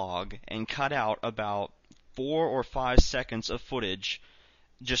dialogue and cut out about 4 or 5 seconds of footage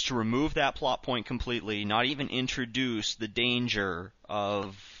just to remove that plot point completely, not even introduce the danger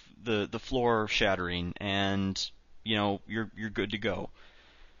of the floor shattering, and you know, you're good to go.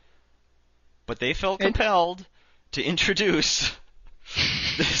 But they felt compelled to introduce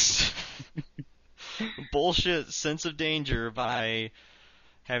this bullshit sense of danger by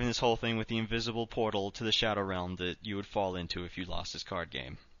having this whole thing with the invisible portal to the Shadow Realm that you would fall into if you lost this card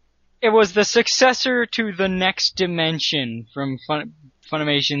game. It was the successor to The Next Dimension from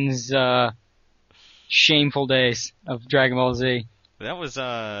Funimation's shameful days of Dragon Ball Z. That was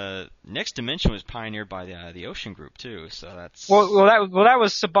Next Dimension was pioneered by the Ocean Group too, so that's Well, that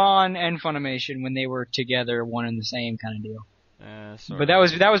was Saban and Funimation when they were together, one and the same kind of deal. But that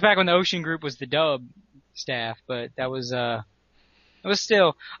was back when the Ocean Group was the dub staff. But that was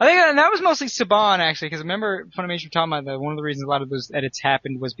still, I think that was mostly Saban actually, because remember Funimation talking about that one of the reasons a lot of those edits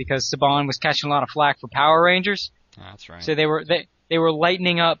happened was because Saban was catching a lot of flack for Power Rangers. That's right. So they were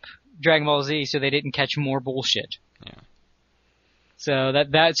lightening up Dragon Ball Z so they didn't catch more bullshit. Yeah. So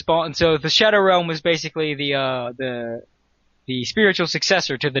that spawned. So the Shadow Realm was basically the spiritual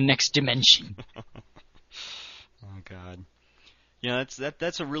successor to the Next Dimension. Oh God. Yeah,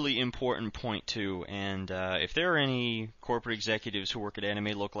 that's a really important point too. And if there are any corporate executives who work at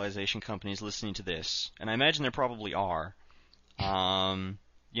anime localization companies listening to this, and I imagine there probably are,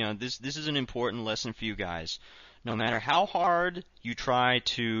 you know, this is an important lesson for you guys. No matter how hard you try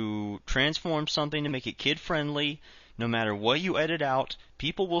to transform something to make it kid friendly, no matter what you edit out,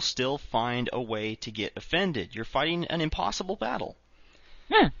 people will still find a way to get offended. You're fighting an impossible battle.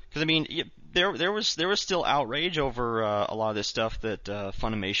 Yeah. Because I mean, there was still outrage over a lot of this stuff that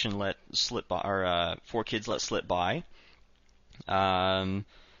Funimation let slip by, or 4Kids let slip by. You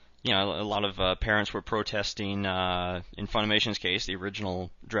know, a lot of parents were protesting. In Funimation's case, the original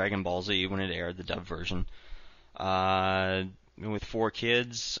Dragon Ball Z when it aired, the dub version. With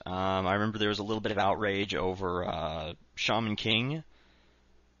 4Kids, I remember there was a little bit of outrage over Shaman King.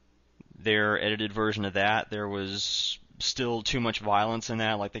 Their edited version of that, there was still too much violence in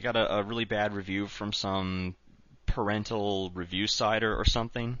that. Like, they got a really bad review from some parental review site or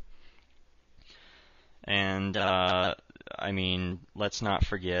something. And, I mean, let's not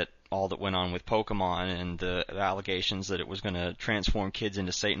forget all that went on with Pokemon and the allegations that it was going to transform kids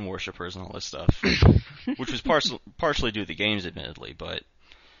into Satan worshippers and all this stuff, which was partially due to the games, admittedly. But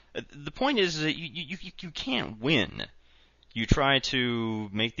the point is that you can't win. You try to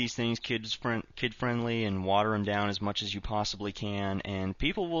make these things kid-friendly and water them down as much as you possibly can, and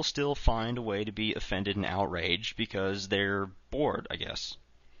people will still find a way to be offended and outraged because they're bored, I guess.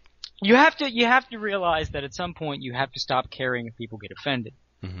 You have to realize that at some point you have to stop caring if people get offended.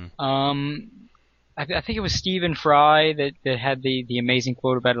 Mm-hmm. I think it was Stephen Fry that had the amazing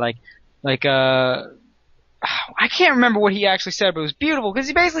quote about it, I can't remember what he actually said, but it was beautiful because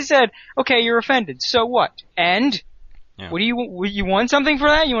he basically said, "Okay, you're offended, so what? And yeah. What do you want something for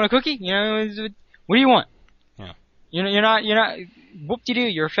that? You want a cookie? You know, what do you want? Yeah. You're not. Whoop-de-doo,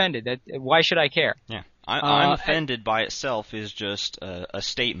 you're offended. Why should I care? Yeah. I'm offended by itself is just a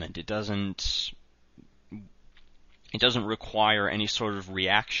statement. It doesn't require any sort of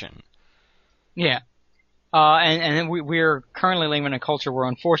reaction. Yeah. And we're currently living in a culture where,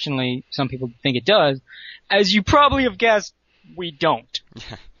 unfortunately, some people think it does. As you probably have guessed, we don't.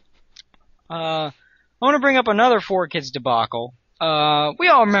 I want to bring up another 4Kids debacle. We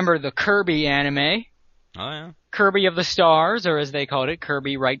all remember the Kirby anime. Oh, yeah. Kirby of the Stars, or as they called it,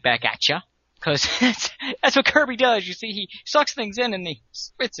 Kirby Right Back at Ya. Because that's what Kirby does. You see, he sucks things in and he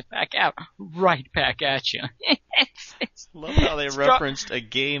spits it back out right back at you. Love how they referenced a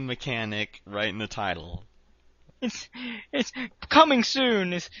game mechanic right in the title. It's coming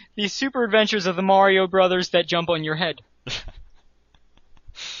soon. It's these super adventures of the Mario Brothers that jump on your head.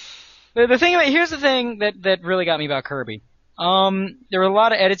 Here's the thing that really got me about Kirby. There were a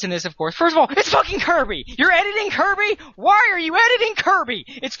lot of edits in this, of course. First of all, it's fucking Kirby! You're editing Kirby? Why are you editing Kirby?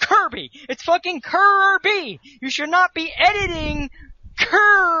 It's Kirby! It's fucking Kirby! You should not be editing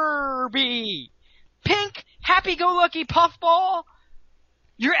Kirby! Pink, happy-go-lucky puffball?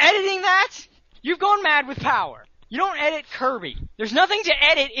 You're editing that? You've gone mad with power. You don't edit Kirby. There's nothing to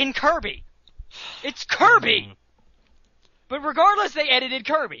edit in Kirby. It's Kirby! But regardless, they edited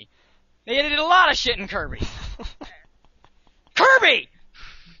Kirby. They edited a lot of shit in Kirby. Kirby!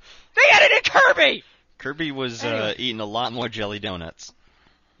 They edited Kirby! Kirby was eating a lot more jelly donuts.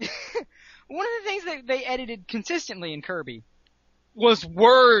 One of the things that they edited consistently in Kirby was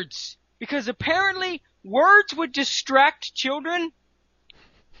words. Because apparently words would distract children.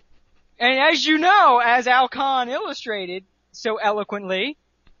 And as you know, as Al Khan illustrated so eloquently,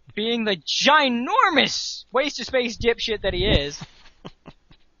 being the ginormous waste of space dipshit that he is,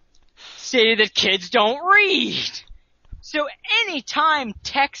 stated that kids don't read. So any time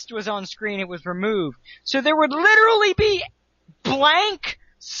text was on screen, it was removed. So there would literally be blank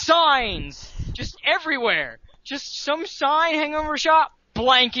signs just everywhere. Just some sign hanging over a shop,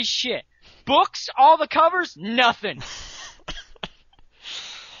 blank as shit. Books, all the covers, nothing.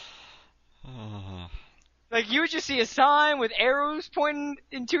 Like, you would just see a sign with arrows pointing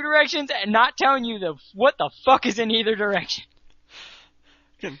in two directions and not telling you what the fuck is in either direction.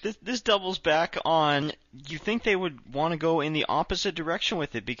 This doubles back on, you think they would want to go in the opposite direction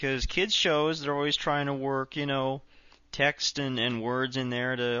with it, because kids shows, they're always trying to work, text and words in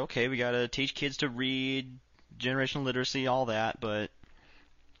there to, okay, we gotta teach kids to read, generational literacy, all that, but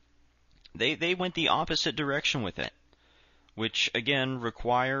they went the opposite direction with it, which, again,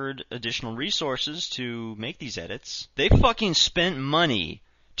 required additional resources to make these edits. They fucking spent money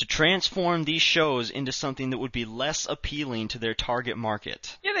to transform these shows into something that would be less appealing to their target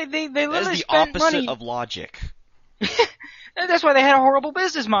market. Yeah, they literally That is the spent opposite money. of logic. That's why they had a horrible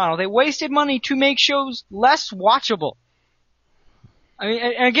business model. They wasted money to make shows less watchable. I mean,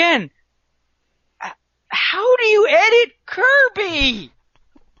 and again, how do you edit Kirby?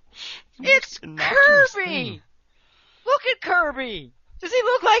 It's Kirby! Look at Kirby! Does he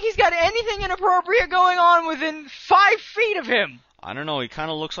look like he's got anything inappropriate going on within 5 feet of him? I don't know, he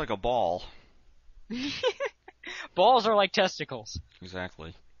kind of looks like a ball. Balls are like testicles.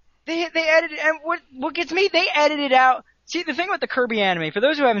 Exactly. They edited, and what gets me, they edited out. See, the thing with the Kirby anime, for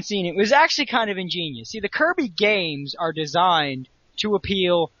those who haven't seen it, was actually kind of ingenious. See, the Kirby games are designed to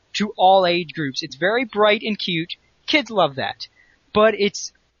appeal to all age groups. It's very bright and cute. Kids love that. But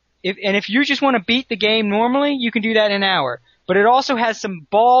if you just want to beat the game normally, you can do that in an hour. But it also has some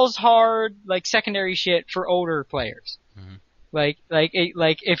balls hard, like, secondary shit for older players. Mm-hmm. Like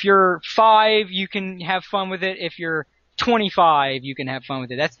if you're 5, you can have fun with it. If you're 25, you can have fun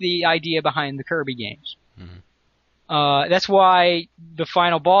with it. That's the idea behind the Kirby games. Mm-hmm. That's why the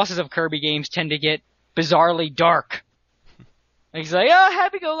final bosses of Kirby games tend to get bizarrely dark. Like, it's like, oh,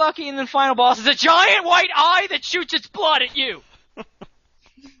 happy-go-lucky, and then final boss is a giant white eye that shoots its blood at you.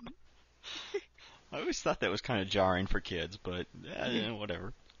 I always thought that was kind of jarring for kids, but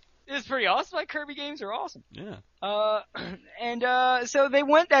whatever. It's pretty awesome. Like, Kirby games are awesome. Yeah. So they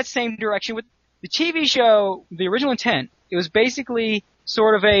went that same direction with the TV show. The original intent, it was basically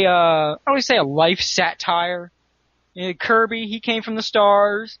sort of a, I would say a life satire. Kirby, he came from the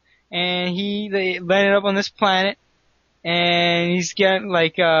stars, and they landed up on this planet, and he's got,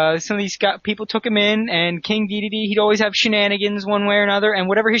 like, some of these people took him in, and King Dedede, he'd always have shenanigans one way or another, and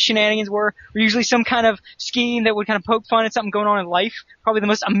whatever his shenanigans were usually some kind of scheme that would kind of poke fun at something going on in life. Probably the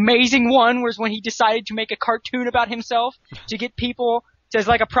most amazing one was when he decided to make a cartoon about himself to get people, as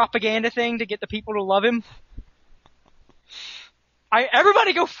like a propaganda thing, to get the people to love him.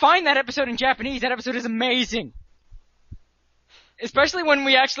 Everybody go find that episode in Japanese. That episode is amazing. Especially when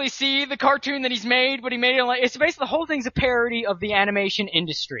we actually see the cartoon that he's made, but he made it like, it's basically the whole thing's a parody of the animation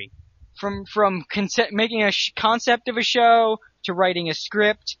industry. From making a concept of a show, to writing a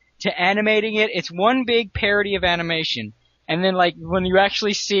script, to animating it, it's one big parody of animation. And then, like, when you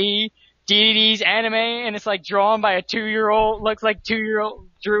actually see Dedede's anime, and it's like drawn by a 2-year-old, looks like 2-year-old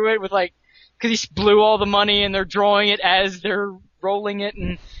drew it with, like, cause he blew all the money and they're drawing it as they're rolling it,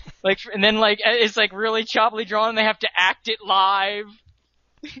 and like, and then like it's like really choppily drawn, and they have to act it live,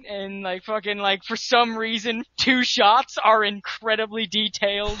 and like fucking like for some reason 2 shots are incredibly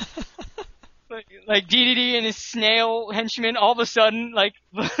detailed. Like Dedede and his snail henchman, all of a sudden, like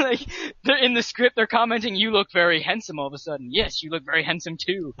they're in the script, they're commenting, "You look very handsome." All of a sudden, "Yes, you look very handsome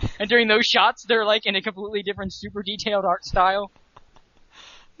too." And during those shots, they're like in a completely different, super detailed art style.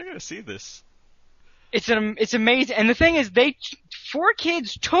 I gotta see this. It's amazing. And the thing is,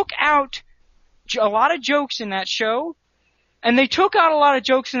 4Kids took out a lot of jokes in that show, and they took out a lot of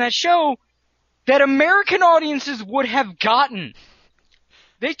jokes in that show that American audiences would have gotten.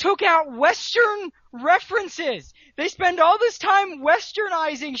 They took out Western references. They spend all this time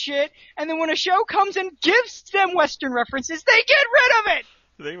Westernizing shit, and then when a show comes and gives them Western references, they get rid of it!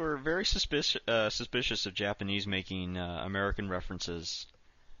 They were very suspicious of Japanese making American references.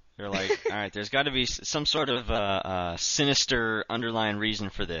 They're like, all right, there's got to be some sort of sinister underlying reason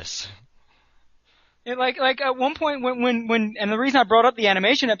for this. Like at one point when and the reason I brought up the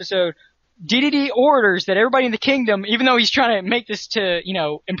animation episode, Dedede orders that everybody in the kingdom, even though he's trying to make this to,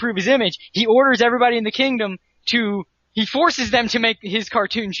 improve his image, he orders everybody in the kingdom he forces them to make his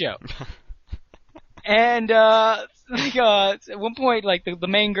cartoon show. And at one point, like the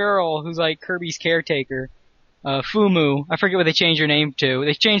main girl who's like Kirby's caretaker, Fumu, I forget what they changed her name to.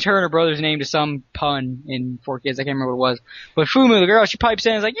 They changed her and her brother's name to some pun in 4Kids. I can't remember what it was. But Fumu, the girl, she pipes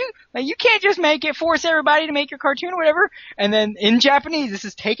in and is like, you can't just force everybody to make your cartoon or whatever. And then in Japanese, this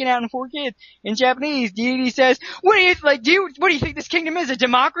is taken out in 4Kids. In Japanese, Dedede says, what do you think this kingdom is? A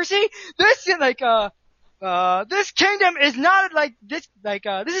democracy? This kingdom is not this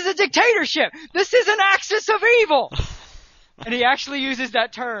is a dictatorship. This is an axis of evil. And he actually uses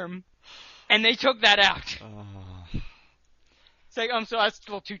that term. And they took that out. It's like, so that's a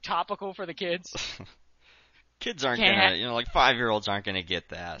little too topical for the kids. Kids aren't gonna, like 5-year-olds aren't gonna get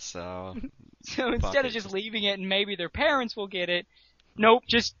that, so. So instead of just leaving it and maybe their parents will get it, nope,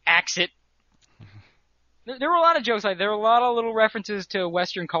 just axe it. There were a lot of jokes there were a lot of little references to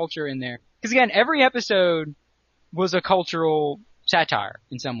Western culture in there. Because again, every episode was a cultural satire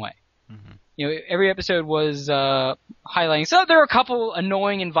in some way. Mm-hmm. Every episode was highlighting. So there were a couple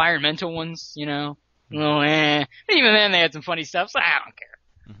annoying environmental ones, Well, even then they had some funny stuff, so I don't care.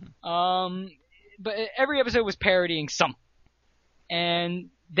 Mm-hmm. But every episode was parodying something. And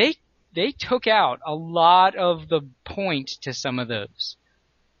they took out a lot of the point to some of those.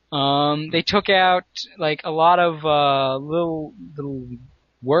 They took out, like, a lot of little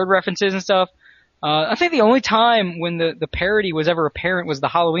word references and stuff. I think the only time when the parody was ever apparent was the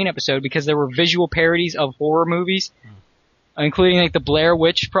Halloween episode, because there were visual parodies of horror movies, including like the Blair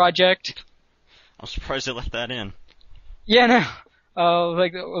Witch Project. I'm surprised they left that in. Yeah, no. One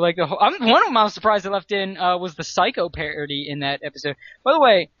of them I was surprised they left in was the Psycho parody in that episode. By the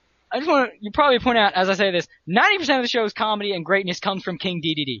way, I just want to probably point out as I say this, 90% of the show's comedy and greatness comes from King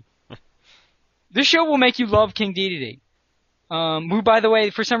Dedede. This show will make you love King Dedede. Who, by the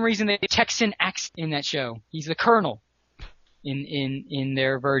way, for some reason, they Texan accent in that show. He's the colonel in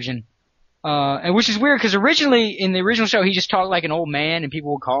their version. And which is weird, because originally, in the original show, he just talked like an old man, and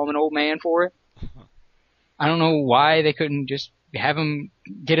people would call him an old man for it. I don't know why they couldn't just have him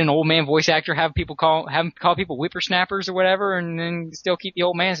get an old man voice actor, have him call people whippersnappers or whatever, and then still keep the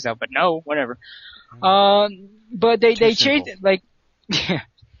old man stuff. But no, whatever. But they changed it, like, yeah.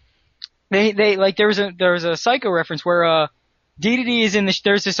 They like, there was a Psycho reference where, Dedede is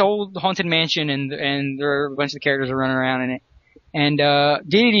there's this old haunted mansion, and there are a bunch of the characters are running around in it. And,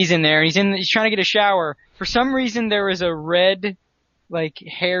 Dedede's in there, and he's trying to get a shower. For some reason, there is a red, like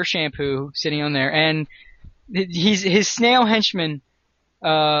hair shampoo sitting on there, and his snail henchman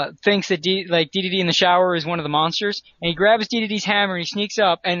thinks that DDD in the shower is one of the monsters, and he grabs DDD's hammer and he sneaks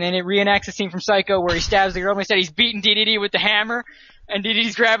up, and then it reenacts a scene from Psycho where he stabs the girl, and instead he's beating DDD with the hammer, and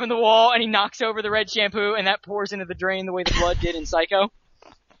DDD's grabbing the wall, and he knocks over the red shampoo, and that pours into the drain the way the blood did in Psycho.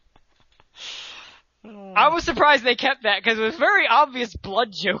 I was surprised they kept that, because it was a very obvious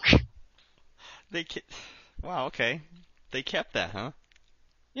blood joke. Wow, okay. They kept that, huh?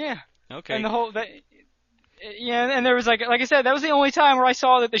 Yeah. Okay. And the whole... Yeah, and there was like I said, that was the only time where I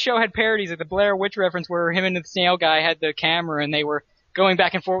saw that the show had parodies, like the Blair Witch reference where him and the snail guy had the camera and they were going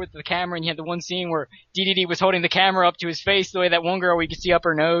back and forth with the camera, and you had the one scene where DDD was holding the camera up to his face the way that one girl where you could see up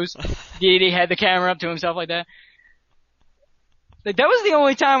her nose. DDD had the camera up to himself like that. Like, that was the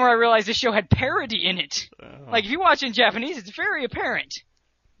only time where I realized this show had parody in it. Like, if you watch in Japanese, it's very apparent.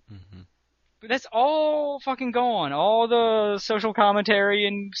 Mm-hmm. But that's all fucking gone. All the social commentary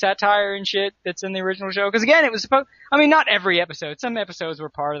and satire and shit that's in the original show. Because again, it was supposed... I mean, not every episode. Some episodes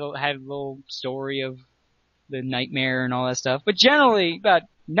were had a little story of the nightmare and all that stuff. But generally, about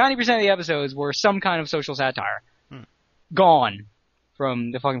 90% of the episodes were some kind of social satire. Gone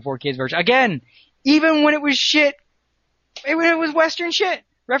from the fucking 4Kids version. Again, even when it was shit, when it was Western shit.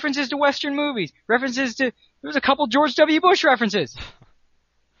 References to Western movies. References to... There was a couple George W. Bush references.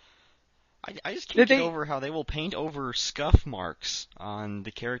 I just can't get over how they will paint over scuff marks on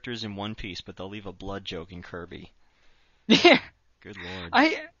the characters in One Piece, but they'll leave a blood joke in Kirby. Yeah. Good lord.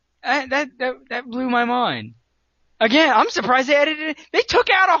 That blew my mind. Again, I'm surprised they edited it. They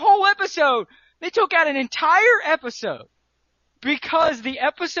took out a whole episode. They took out an entire episode because the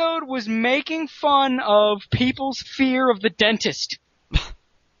episode was making fun of people's fear of the dentist.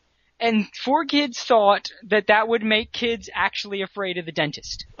 And 4Kids thought that would make kids actually afraid of the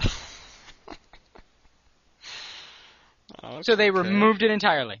dentist. Okay. So they removed it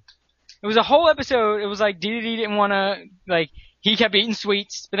entirely. It was a whole episode. It was like DDD didn't want to, like, he kept eating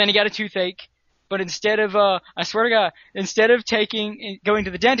sweets, but then he got a toothache. But instead of, I swear to God, instead of going to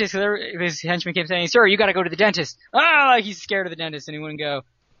the dentist, his henchman kept saying, "Sir, you gotta go to the dentist." Like he's scared of the dentist and he wouldn't go.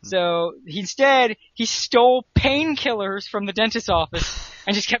 So instead, he stole painkillers from the dentist's office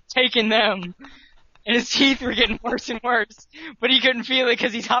and just kept taking them. And his teeth were getting worse and worse, but he couldn't feel it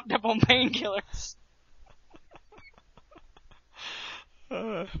because he's hopped up on painkillers.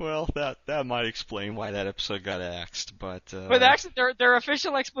 Well, that might explain why that episode got axed, but actually, their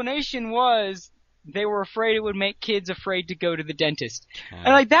official explanation was they were afraid it would make kids afraid to go to the dentist.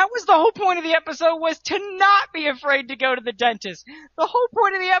 And like, that was the whole point of the episode, was to not be afraid to go to the dentist. The whole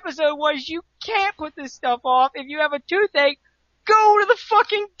point of the episode was you can't put this stuff off. If you have a toothache, go to the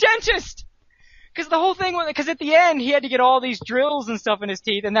fucking dentist! Because the whole thing was, because at the end, he had to get all these drills and stuff in his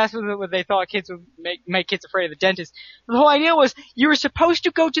teeth, and that's what they thought kids would make kids afraid of the dentist. The whole idea was, you were supposed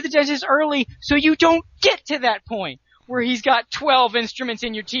to go to the dentist early so you don't get to that point where he's got 12 instruments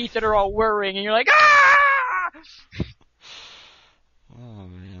in your teeth that are all whirring, and you're like, ah! Oh,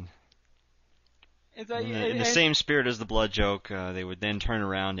 man. It's like, in the same spirit as the blood joke, they would then turn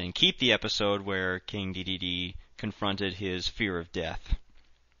around and keep the episode where King DDD confronted his fear of death.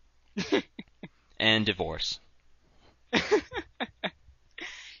 And divorce.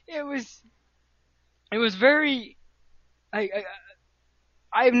 It was very,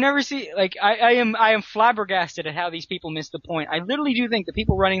 I've never seen, like, I am flabbergasted at how these people missed the point. I literally do think the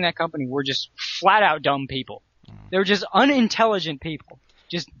people running that company were just flat out dumb people. They were just unintelligent people.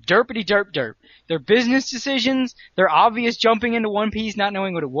 Just derpity derp. Their business decisions, their obvious jumping into One Piece, not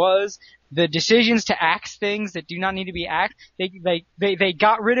knowing what it was, the decisions to axe things that do not need to be axed. They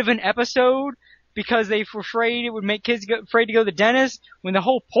got rid of an episode because they were afraid it would make kids afraid to go to the dentist, when the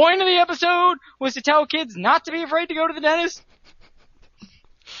whole point of the episode was to tell kids not to be afraid to go to the dentist.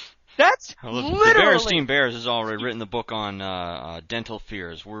 That's literally... The Berenstein Bears has already written the book on dental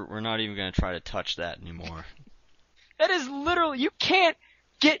fears. We're not even going to try to touch that anymore. That is literally... You can't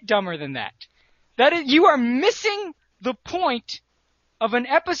get dumber than that. You are missing the point of an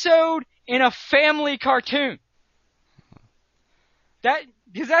episode in a family cartoon.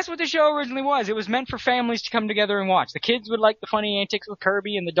 Because that's what the show originally was. It was meant for families to come together and watch. The kids would like the funny antics with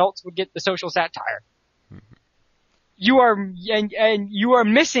Kirby, and the adults would get the social satire. Mm-hmm. You are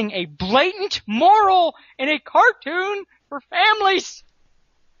missing a blatant moral in a cartoon for families.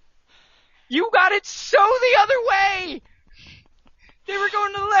 You got it so the other way. They were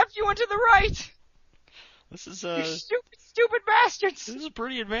going to the left, you went to the right. This is you stupid bastards. This is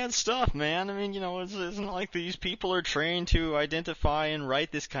pretty advanced stuff, man. I mean, it's isn't like these people are trained to identify and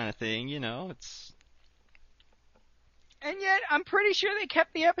write this kind of thing, it's... And yet, I'm pretty sure they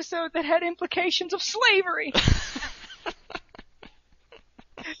kept the episode that had implications of slavery.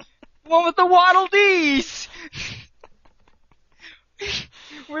 One with the Waddle Dees!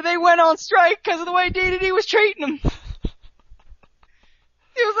 Where they went on strike because of the way D&D was treating them.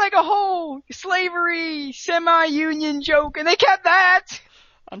 It was like a whole slavery, semi-union joke, and they kept that!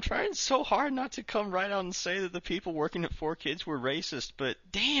 I'm trying so hard not to come right out and say that the people working at 4Kids were racist, but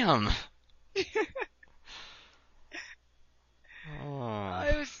damn! It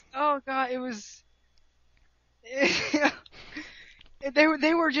was...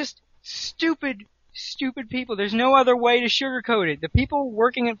 They were just stupid people. There's no other way to sugarcoat it. The people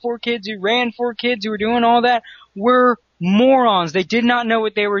working at 4Kids who ran 4Kids, who were doing all that, were morons. They did not know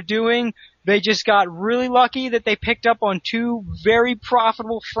what they were doing. They just got really lucky that they picked up on 2 very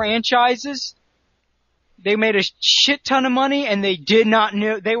profitable franchises. They made a shit ton of money, and they did not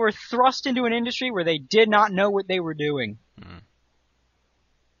know. They were thrust into an industry where they did not know what they were doing.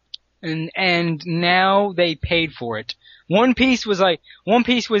 And now they paid for it. One Piece was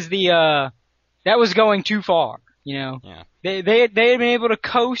the that was going too far, you know. Yeah. They had been able to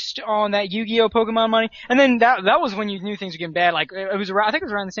coast on that Yu-Gi-Oh! Pokemon money, and then that was when you knew things were getting bad. Like I think it was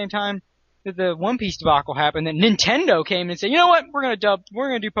around the same time that the One Piece debacle happened. That Nintendo came and said, you know what, we're gonna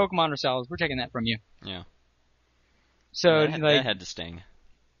do Pokemon ourselves. We're taking that from you. Yeah. So that had to sting.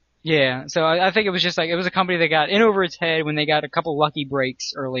 Yeah, so I think it was just like, it was a company that got in over its head when they got a couple lucky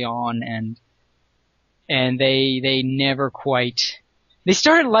breaks early on, and they never quite, they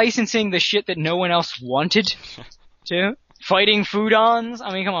started licensing the shit that no one else wanted to. Fighting Foodons,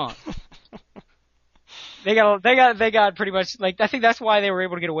 I mean, come on. They got pretty much, like, I think that's why they were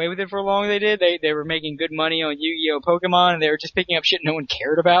able to get away with it for as long as they did. They were making good money on Yu-Gi-Oh! Pokemon, and they were just picking up shit no one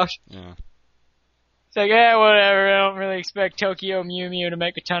cared about. Yeah. It's like, whatever, I don't really expect Tokyo Mew Mew to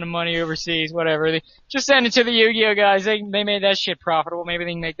make a ton of money overseas, whatever. Just send it to the Yu-Gi-Oh! Guys, they made that shit profitable, maybe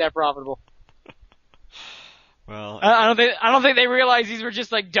they can make that profitable. Well, I don't think they realized these were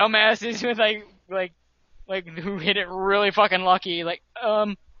just like dumbasses with like who hit it really fucking lucky. Like,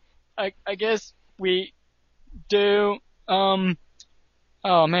 I guess we do, oh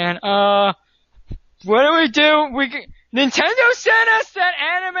man, what do we do? Nintendo sent us that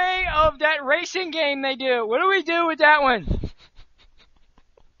anime of that racing game they do. What do we do with that one?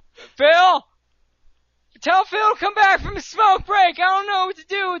 Phil? Tell Phil to come back from his smoke break. I don't know what to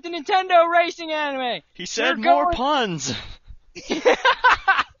do with the Nintendo racing anime. He said more puns. Yeah,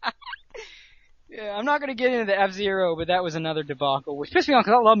 I'm not going to get into the F-Zero, but that was another debacle, which pissed me off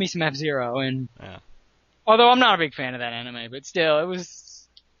because I love me some F-Zero. And yeah. Although I'm not a big fan of that anime, but still, it was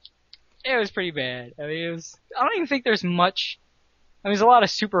pretty bad. I mean, I don't even think there's much. I mean, there's a lot of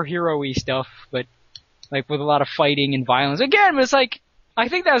superhero-y stuff, but like with a lot of fighting and violence. Again, but it's like, I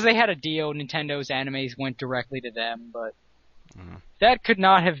think that was, they had a deal. Nintendo's animes went directly to them, but that could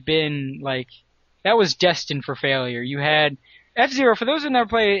not have been like, that was destined for failure. You had F-Zero. For those who never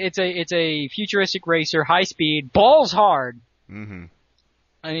played, it's a futuristic racer, high speed, balls hard. Mm-hmm.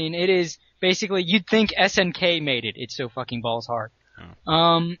 I mean, it is basically, you'd think SNK made it. It's so fucking balls hard.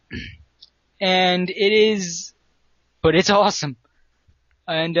 Oh. And it is, but it's awesome.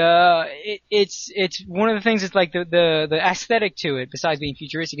 And it's one of the things that's like the aesthetic to it, besides being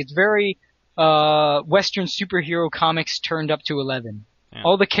futuristic, it's very Western superhero comics turned up to 11. Yeah.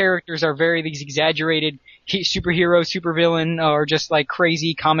 All the characters are very these exaggerated superhero, supervillain, or just like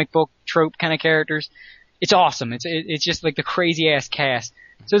crazy comic book trope kind of characters. It's awesome. It's just like the crazy ass cast.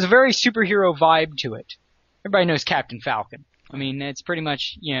 So there's a very superhero vibe to it. Everybody knows Captain Falcon. I mean, it's pretty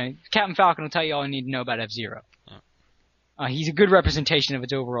much, you know, Captain Falcon will tell you all you need to know about F-Zero. He's a good representation of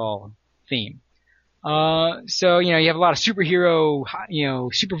its overall theme. So, you know, you have a lot of superhero, you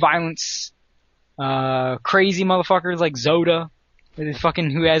know, super violence, crazy motherfuckers like Zoda,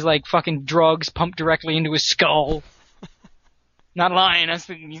 who has like fucking drugs pumped directly into his skull. Not lying,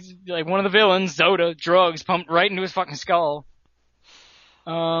 he's like one of the villains, Zoda, drugs pumped right into his fucking skull.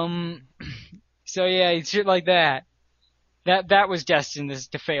 So yeah, shit like that. That was destined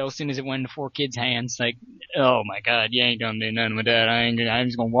to fail as soon as it went into 4Kids' hands. Like, oh my god, you ain't gonna do nothing with that. I'm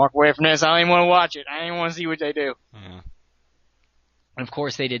just gonna walk away from this. I don't even wanna watch it. I don't even wanna see what they do. Yeah. And of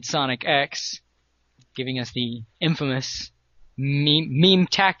course they did Sonic X, giving us the infamous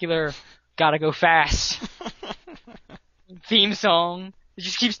meme-tacular gotta go fast theme song. It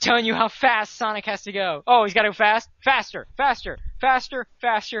just keeps telling you how fast Sonic has to go. Oh, he's gotta go fast? Faster, faster, faster,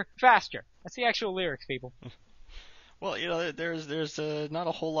 faster, faster. That's the actual lyrics, people. Well, you know, there's not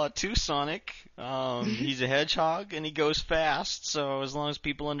a whole lot to Sonic. He's a hedgehog and he goes fast. So as long as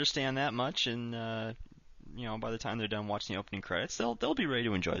people understand that much, and you know, by the time they're done watching the opening credits, they'll be ready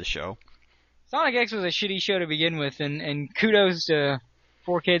to enjoy the show. Sonic X was a shitty show to begin with, and kudos to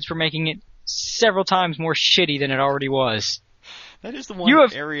 4Kids for making it several times more shitty than it already was. That is the one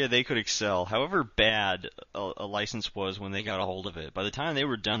area they could excel. However bad a license was when they got a hold of it, by the time they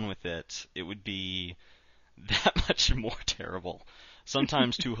were done with it, it would be that much more terrible.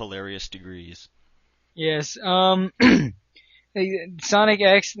 Sometimes to hilarious degrees. Yes. Sonic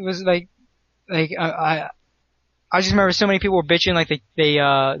X was I just remember so many people were bitching like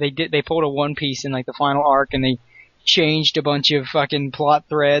they pulled a One Piece in like the final arc and they changed a bunch of fucking plot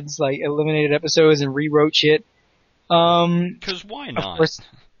threads, like eliminated episodes and rewrote shit. 'Cause why not? Of course,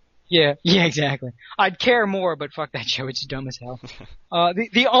 yeah, exactly. I'd care more, but fuck that show, it's dumb as hell.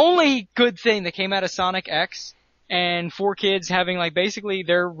 The only good thing that came out of Sonic X and 4Kids having like basically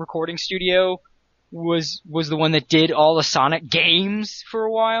their recording studio was the one that did all the Sonic games for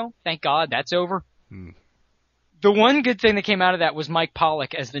a while. Thank God that's over. The one good thing that came out of that was Mike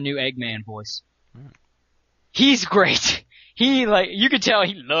Pollock as the new Eggman voice. He's great. You could tell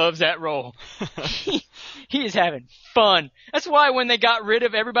he loves that role. He is having fun. That's why when they got rid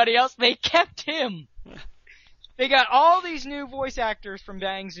of everybody else, they kept him. They got all these new voice actors from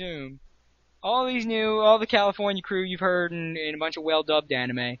Bang Zoom. All the California crew you've heard in a bunch of well-dubbed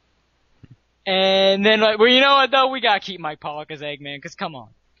anime. And then well, you know what though? We gotta keep Mike Pollock as Eggman, 'cause come on.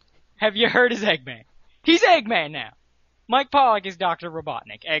 Have you heard his Eggman? He's Eggman now. Mike Pollock is Dr.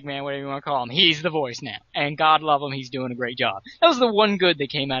 Robotnik. Eggman, whatever you want to call him. He's the voice now. And God love him, he's doing a great job. That was the one good that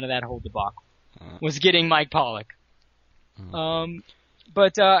came out of that whole debacle. Was getting Mike Pollock. But one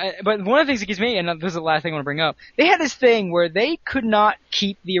of the things that gets me, and this is the last thing I want to bring up, they had this thing where they could not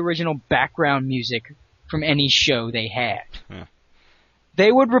keep the original background music from any show they had. They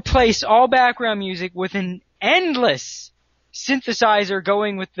would replace all background music with an endless synthesizer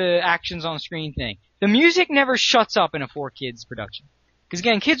going with the actions on screen thing. The music never shuts up in a 4Kids production. Because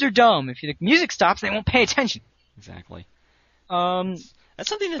again, kids are dumb. If the music stops, they won't pay attention. Exactly. That's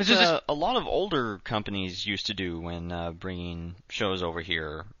something that a lot of older companies used to do when bringing shows over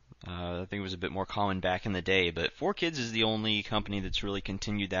here. I think it was a bit more common back in the day, but 4Kids is the only company that's really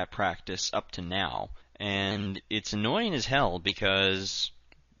continued that practice up to now. And it's annoying as hell because,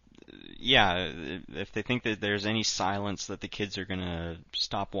 yeah, if they think that there's any silence that the kids are going to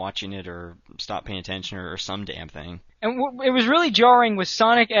stop watching it or stop paying attention or some damn thing. And it was really jarring with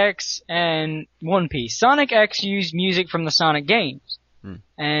Sonic X and One Piece. Sonic X used music from the Sonic games.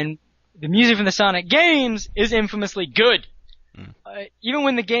 And the music from the Sonic games is infamously good. Even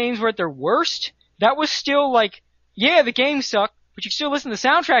when the games were at their worst, that was still like, yeah, the games suck, but you can still listen to the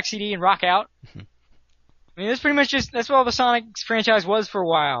soundtrack CD and rock out. I mean, that's pretty much that's what all the Sonic franchise was for a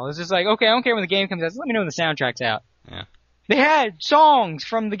while. It was just like, okay, I don't care when the game comes out, just let me know when the soundtrack's out. Yeah. They had songs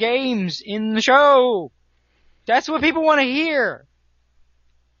from the games in the show. That's what people want to hear.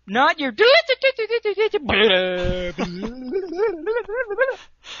 Not your...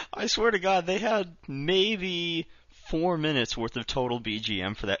 I swear to God, they had maybe 4 minutes worth of total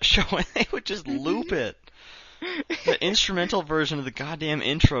BGM for that show, and they would just loop it. The instrumental version of the goddamn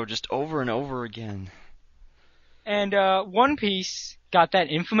intro just over and over again. And One Piece got that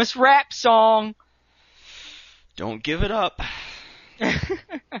infamous rap song. Don't give it up. A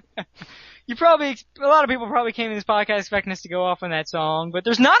lot of people probably came to this podcast expecting us to go off on that song, but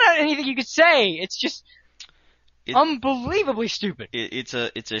there's not anything you could say. It's just unbelievably stupid. It's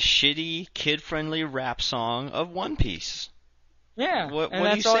a shitty, kid-friendly rap song of One Piece. Yeah. What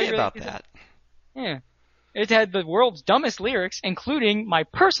do you say about that? Yeah. It had the world's dumbest lyrics, including my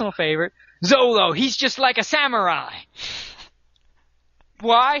personal favorite, Zolo, he's just like a samurai.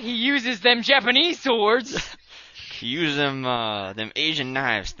 Why? He uses them Japanese swords. He uses them Asian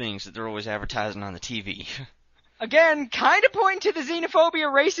knives things that they're always advertising on the TV. Again, kind of pointing to the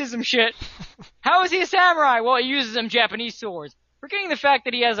xenophobia, racism shit. How is he a samurai? Well, he uses them Japanese swords. Forgetting the fact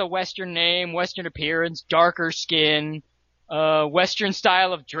that he has a Western name, Western appearance, darker skin, Western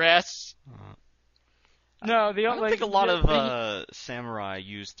style of dress. No, I don't think a lot of samurai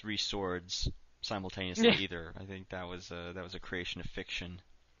use 3 swords simultaneously either. I think that was a creation of fiction.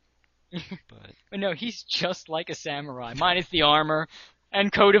 But no, he's just like a samurai, minus the armor,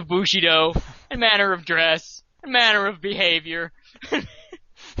 and code of Bushido, and manner of dress, and manner of behavior. He's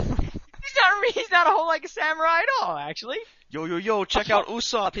not a whole like a samurai at all, actually. Yo, check out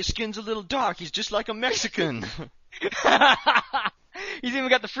Usopp, his skin's a little dark, he's just like a Mexican. He's even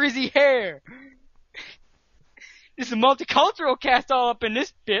got the frizzy hair. There's a multicultural cast all up in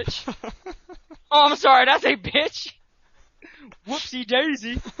this bitch. Oh, I'm sorry, that's a bitch. Whoopsie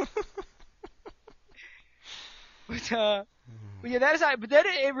daisy. But yeah, that is. But then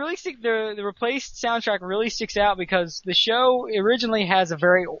it really the replaced soundtrack really sticks out because the show originally has a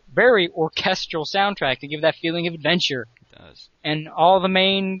very, very orchestral soundtrack to give that feeling of adventure. It does. And all the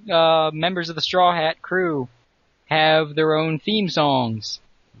main members of the Straw Hat crew have their own theme songs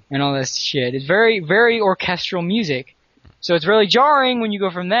and all this shit. It's very, very orchestral music. So it's really jarring when you go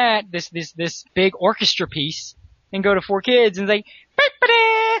from that, this big orchestra piece, and go to 4Kids and it's like,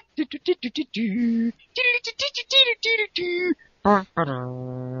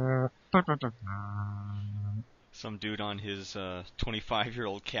 some dude on his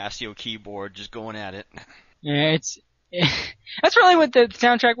 25-year-old Casio keyboard just going at it. Yeah, that's really what the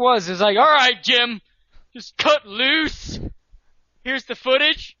soundtrack was. It was like, alright, Jim, just cut loose. Here's the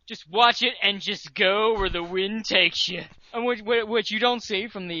footage. Just watch it and just go where the wind takes you. And which you don't see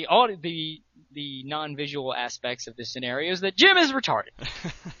from the non-visual aspects of this scenario is that Jim is retarded.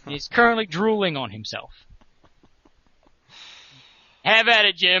 He's currently drooling on himself. Have at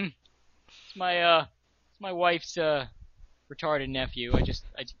it, Jim. It's my wife's retarded nephew.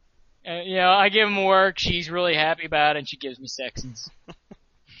 I give him work. She's really happy about it, and she gives me sexons.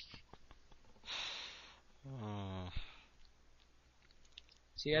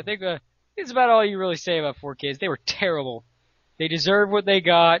 See, I think it's about all you really say about 4Kids. They were terrible. They deserve what they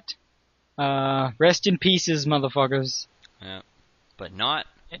got. Rest in pieces, motherfuckers. Yeah, but not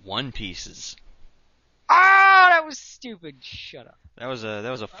One Pieces. Ah, that was stupid. Shut up. That was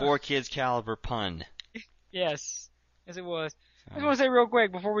a 4Kids caliber pun. Yes, it was. I just want to say real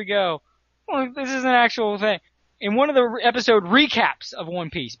quick before we go. Well, this is an actual thing. In one of the episode recaps of One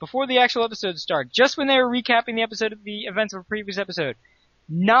Piece, before the actual episode started, just when they were recapping the events of a previous episode,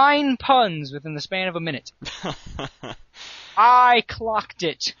 9 puns within the span of a minute. I clocked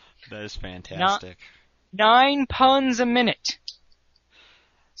it. That is fantastic. 9 puns a minute.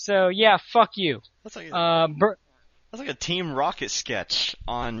 So yeah, fuck you. That's like a Team Rocket sketch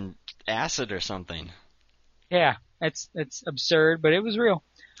on acid or something. Yeah, it's absurd, but it was real.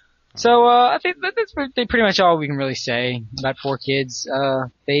 So I think that's pretty much all we can really say about 4Kids.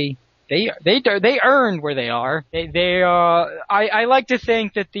 They earned where they are. I like to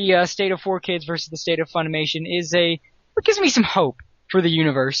think that the state of 4Kids versus the state of Funimation it gives me some hope for the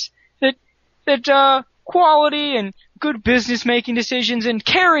universe. That quality and good business making decisions and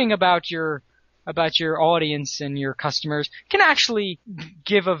caring about your audience and your customers can actually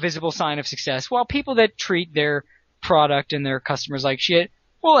give a visible sign of success, while people that treat their product and their customers like shit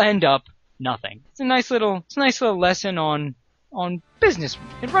will end up nothing. It's a nice little lesson on business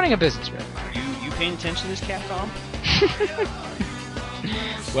and running a business. Really. You paying attention to this, Capcom?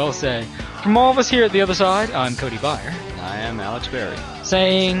 Well said. From all of us here at the other side, I'm Cody Byer. I am Alex Berry.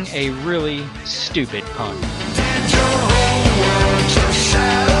 Saying a really stupid pun. Did your whole world just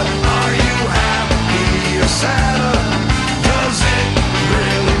shatter? Are you happy or sadder? Does it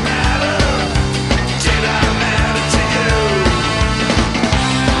really matter? Did I matter to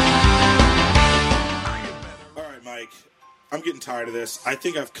you? Alright, Mike. I'm getting tired of this. I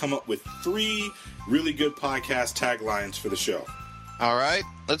think I've come up with 3 really good podcast taglines for the show. Alright,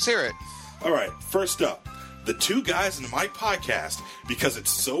 let's hear it. Alright, first up. The 2 Guys in the Mic podcast, because it's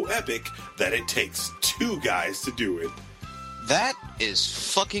so epic that it takes 2 guys to do it. That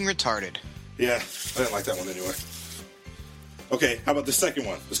is fucking retarded. Yeah, I didn't like that one anyway. Okay, how about the second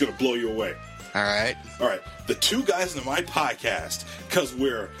one? It's gonna blow you away. Alright. Alright, the 2 Guys in the Mic podcast, because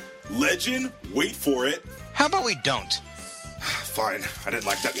we're legend, wait for it. How about we don't? Fine, I didn't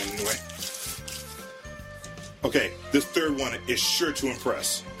like that one anyway. Okay, this third one is sure to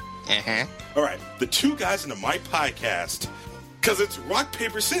impress. Uh-huh. Alright, the 2 Guys in the Mic podcast, because it's rock,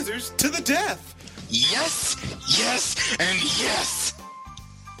 paper, scissors to the death. Yes, yes, and yes.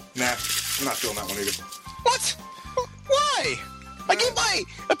 Nah, I'm not feeling that one either. What? Why? I gave my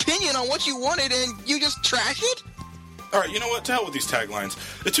opinion on what you wanted and you just trash it? Alright, you know what? To hell with these taglines.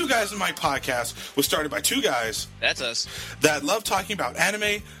 The 2 Guys in the Mic podcast was started by 2 guys That's us. that love talking about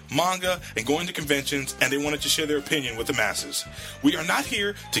anime, manga, and going to conventions, and they wanted to share their opinion with the masses. We are not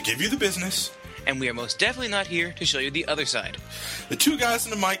here to give you the business. And we are most definitely not here to show you the other side. The 2 Guys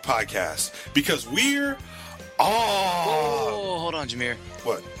in the Mic podcast, because we're Oh, hold on, Jameer.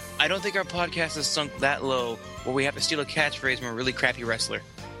 What? I don't think our podcast has sunk that low where we have to steal a catchphrase from a really crappy wrestler.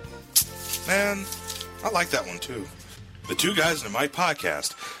 Man, I like that one too. The 2 Guys in the Mic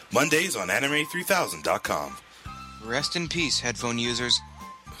podcast, Mondays on anime3000.com. Rest in peace, headphone users.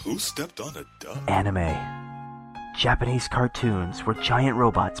 Who stepped on a duck? Anime. Japanese cartoons where giant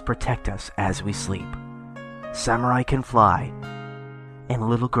robots protect us as we sleep. Samurai can fly, and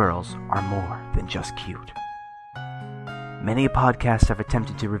little girls are more than just cute. Many podcasts have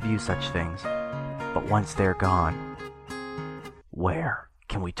attempted to review such things, but once they're gone, where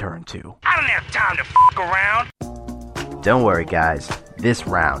can we turn to? I don't have time to f*** around. Don't worry, guys. This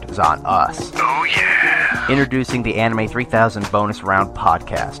round is on us. Oh yeah. Introducing the Anime 3000 Bonus Round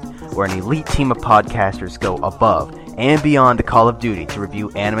podcast, where an elite team of podcasters go above and beyond the Call of Duty to review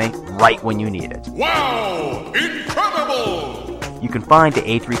anime right when you need it. Wow! Incredible! You can find the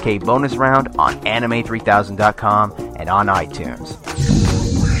A3K Bonus Round on anime3000.com and on iTunes.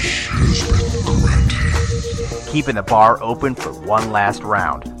 Keeping the bar open for one last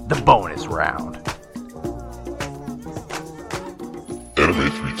round, the bonus round.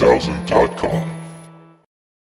 Anime3000.com